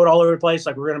going to throw it all over the place.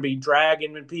 Like we're going to be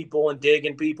dragging people and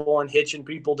digging people and hitching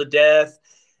people to death.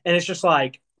 And it's just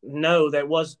like, no, that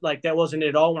wasn't it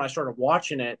at all when I started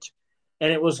watching it.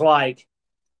 And it was like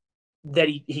that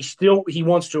he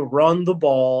wants to run the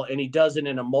ball and he does it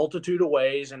in a multitude of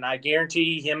ways. And I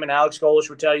guarantee him and Alex Golesh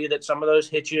would tell you that some of those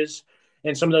hitches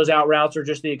and some of those out routes are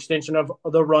just the extension of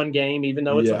the run game, even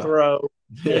though it's a throw.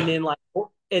 Yeah.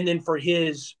 And then for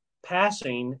his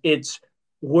passing, it's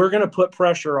we're going to put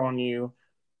pressure on you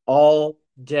all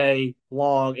day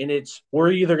long. And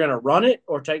we're either going to run it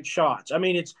or take shots. I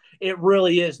mean, it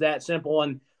really is that simple.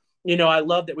 And, I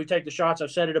love that we take the shots. I've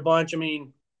said it a bunch. I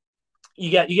mean,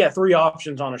 you got 3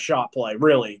 options on a shot play,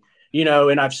 really,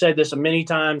 and I've said this many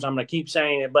times. I'm going to keep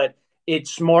saying it, but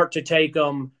it's smart to take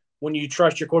them when you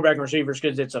trust your quarterback and receivers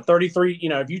because it's a 33,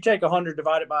 if you take 100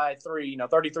 divided by 3,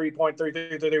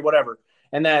 33.333, whatever,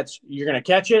 and you're going to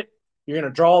catch it, you're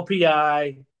going to draw a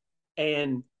PI,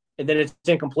 and then it's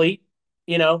incomplete,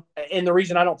 and the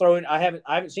reason I don't throw it, I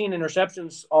haven't seen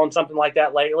interceptions on something like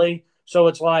that lately. So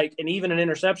it's like, and even an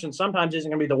interception sometimes isn't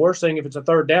going to be the worst thing. If it's a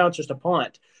third down, it's just a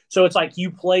punt. So it's like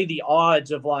you play the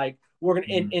odds of like, we're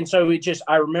going to, and so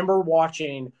I remember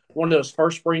watching one of those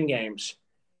first spring games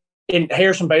and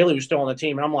Harrison Bailey was still on the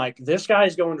team. And I'm like, this guy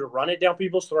is going to run it down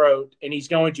people's throat and he's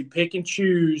going to pick and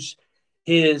choose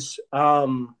he's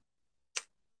going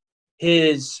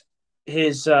to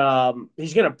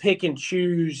pick and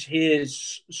choose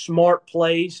his smart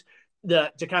plays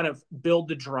to kind of build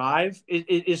the drive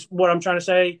is what I'm trying to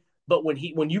say. But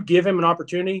when you give him an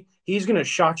opportunity, he's going to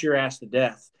shot your ass to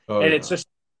death.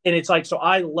 It's like, so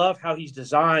I love how he's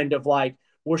designed of like,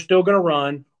 we're still going to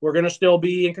run. We're going to still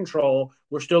be in control.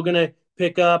 We're still going to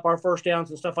pick up our first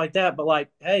downs and stuff like that. But like,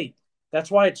 hey,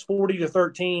 that's why it's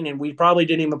 40-13 and we probably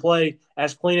didn't even play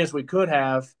as clean as we could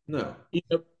have. No.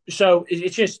 So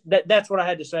it's just that's what I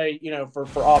had to say, for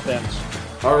offense.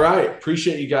 All right.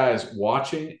 Appreciate you guys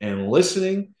watching and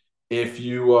listening. If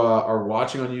you are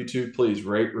watching on YouTube, please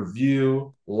rate,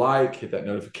 review, hit that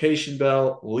notification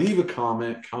bell, leave a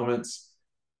comment. Comments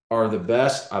are the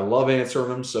best. I love answering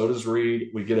them. So does Reed.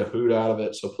 We get a hoot out of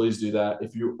it. So please do that.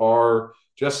 If you are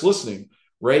just listening,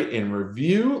 rate and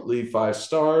review, leave 5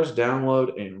 stars,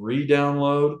 download and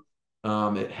re-download.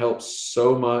 It helps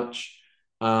so much.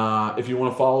 If you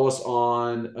want to follow us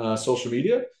on social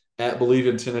media, at Believe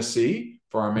in Tennessee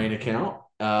for our main account,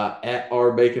 at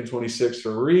rbacon26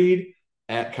 for Reed,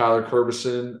 at Kyler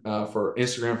Curbison for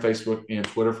Instagram, Facebook, and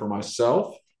Twitter for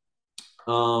myself.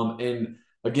 And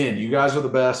again, you guys are the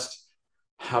best.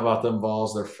 How about them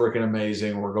Vols? They're freaking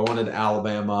amazing. We're going into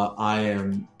Alabama. I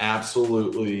am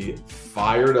absolutely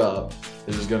fired up.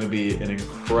 This is going to be an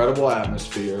incredible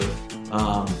atmosphere.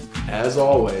 As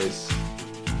always,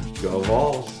 Go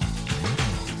Vols.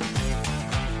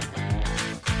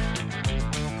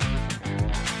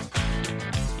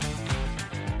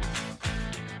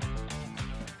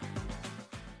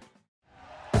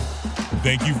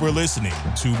 Thank you for listening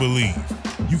to Believe.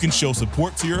 You can show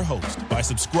support to your host by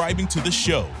subscribing to the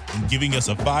show and giving us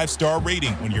a 5-star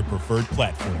rating on your preferred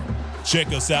platform. Check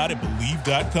us out at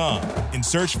Believe.com and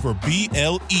search for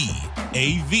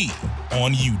BLEAV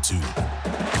on YouTube.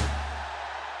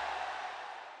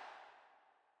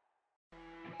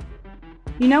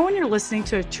 You know when you're listening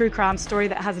to a true crime story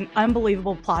that has an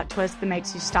unbelievable plot twist that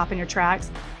makes you stop in your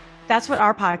tracks? That's what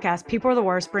our podcast, People Are the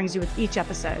Worst, brings you with each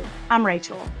episode. I'm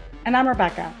Rachel. And I'm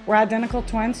Rebecca. We're identical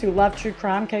twins who love true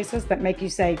crime cases that make you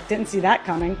say, didn't see that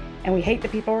coming, and we hate the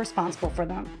people responsible for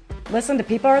them. Listen to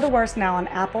People Are the Worst now on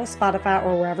Apple, Spotify,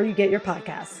 or wherever you get your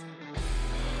podcasts.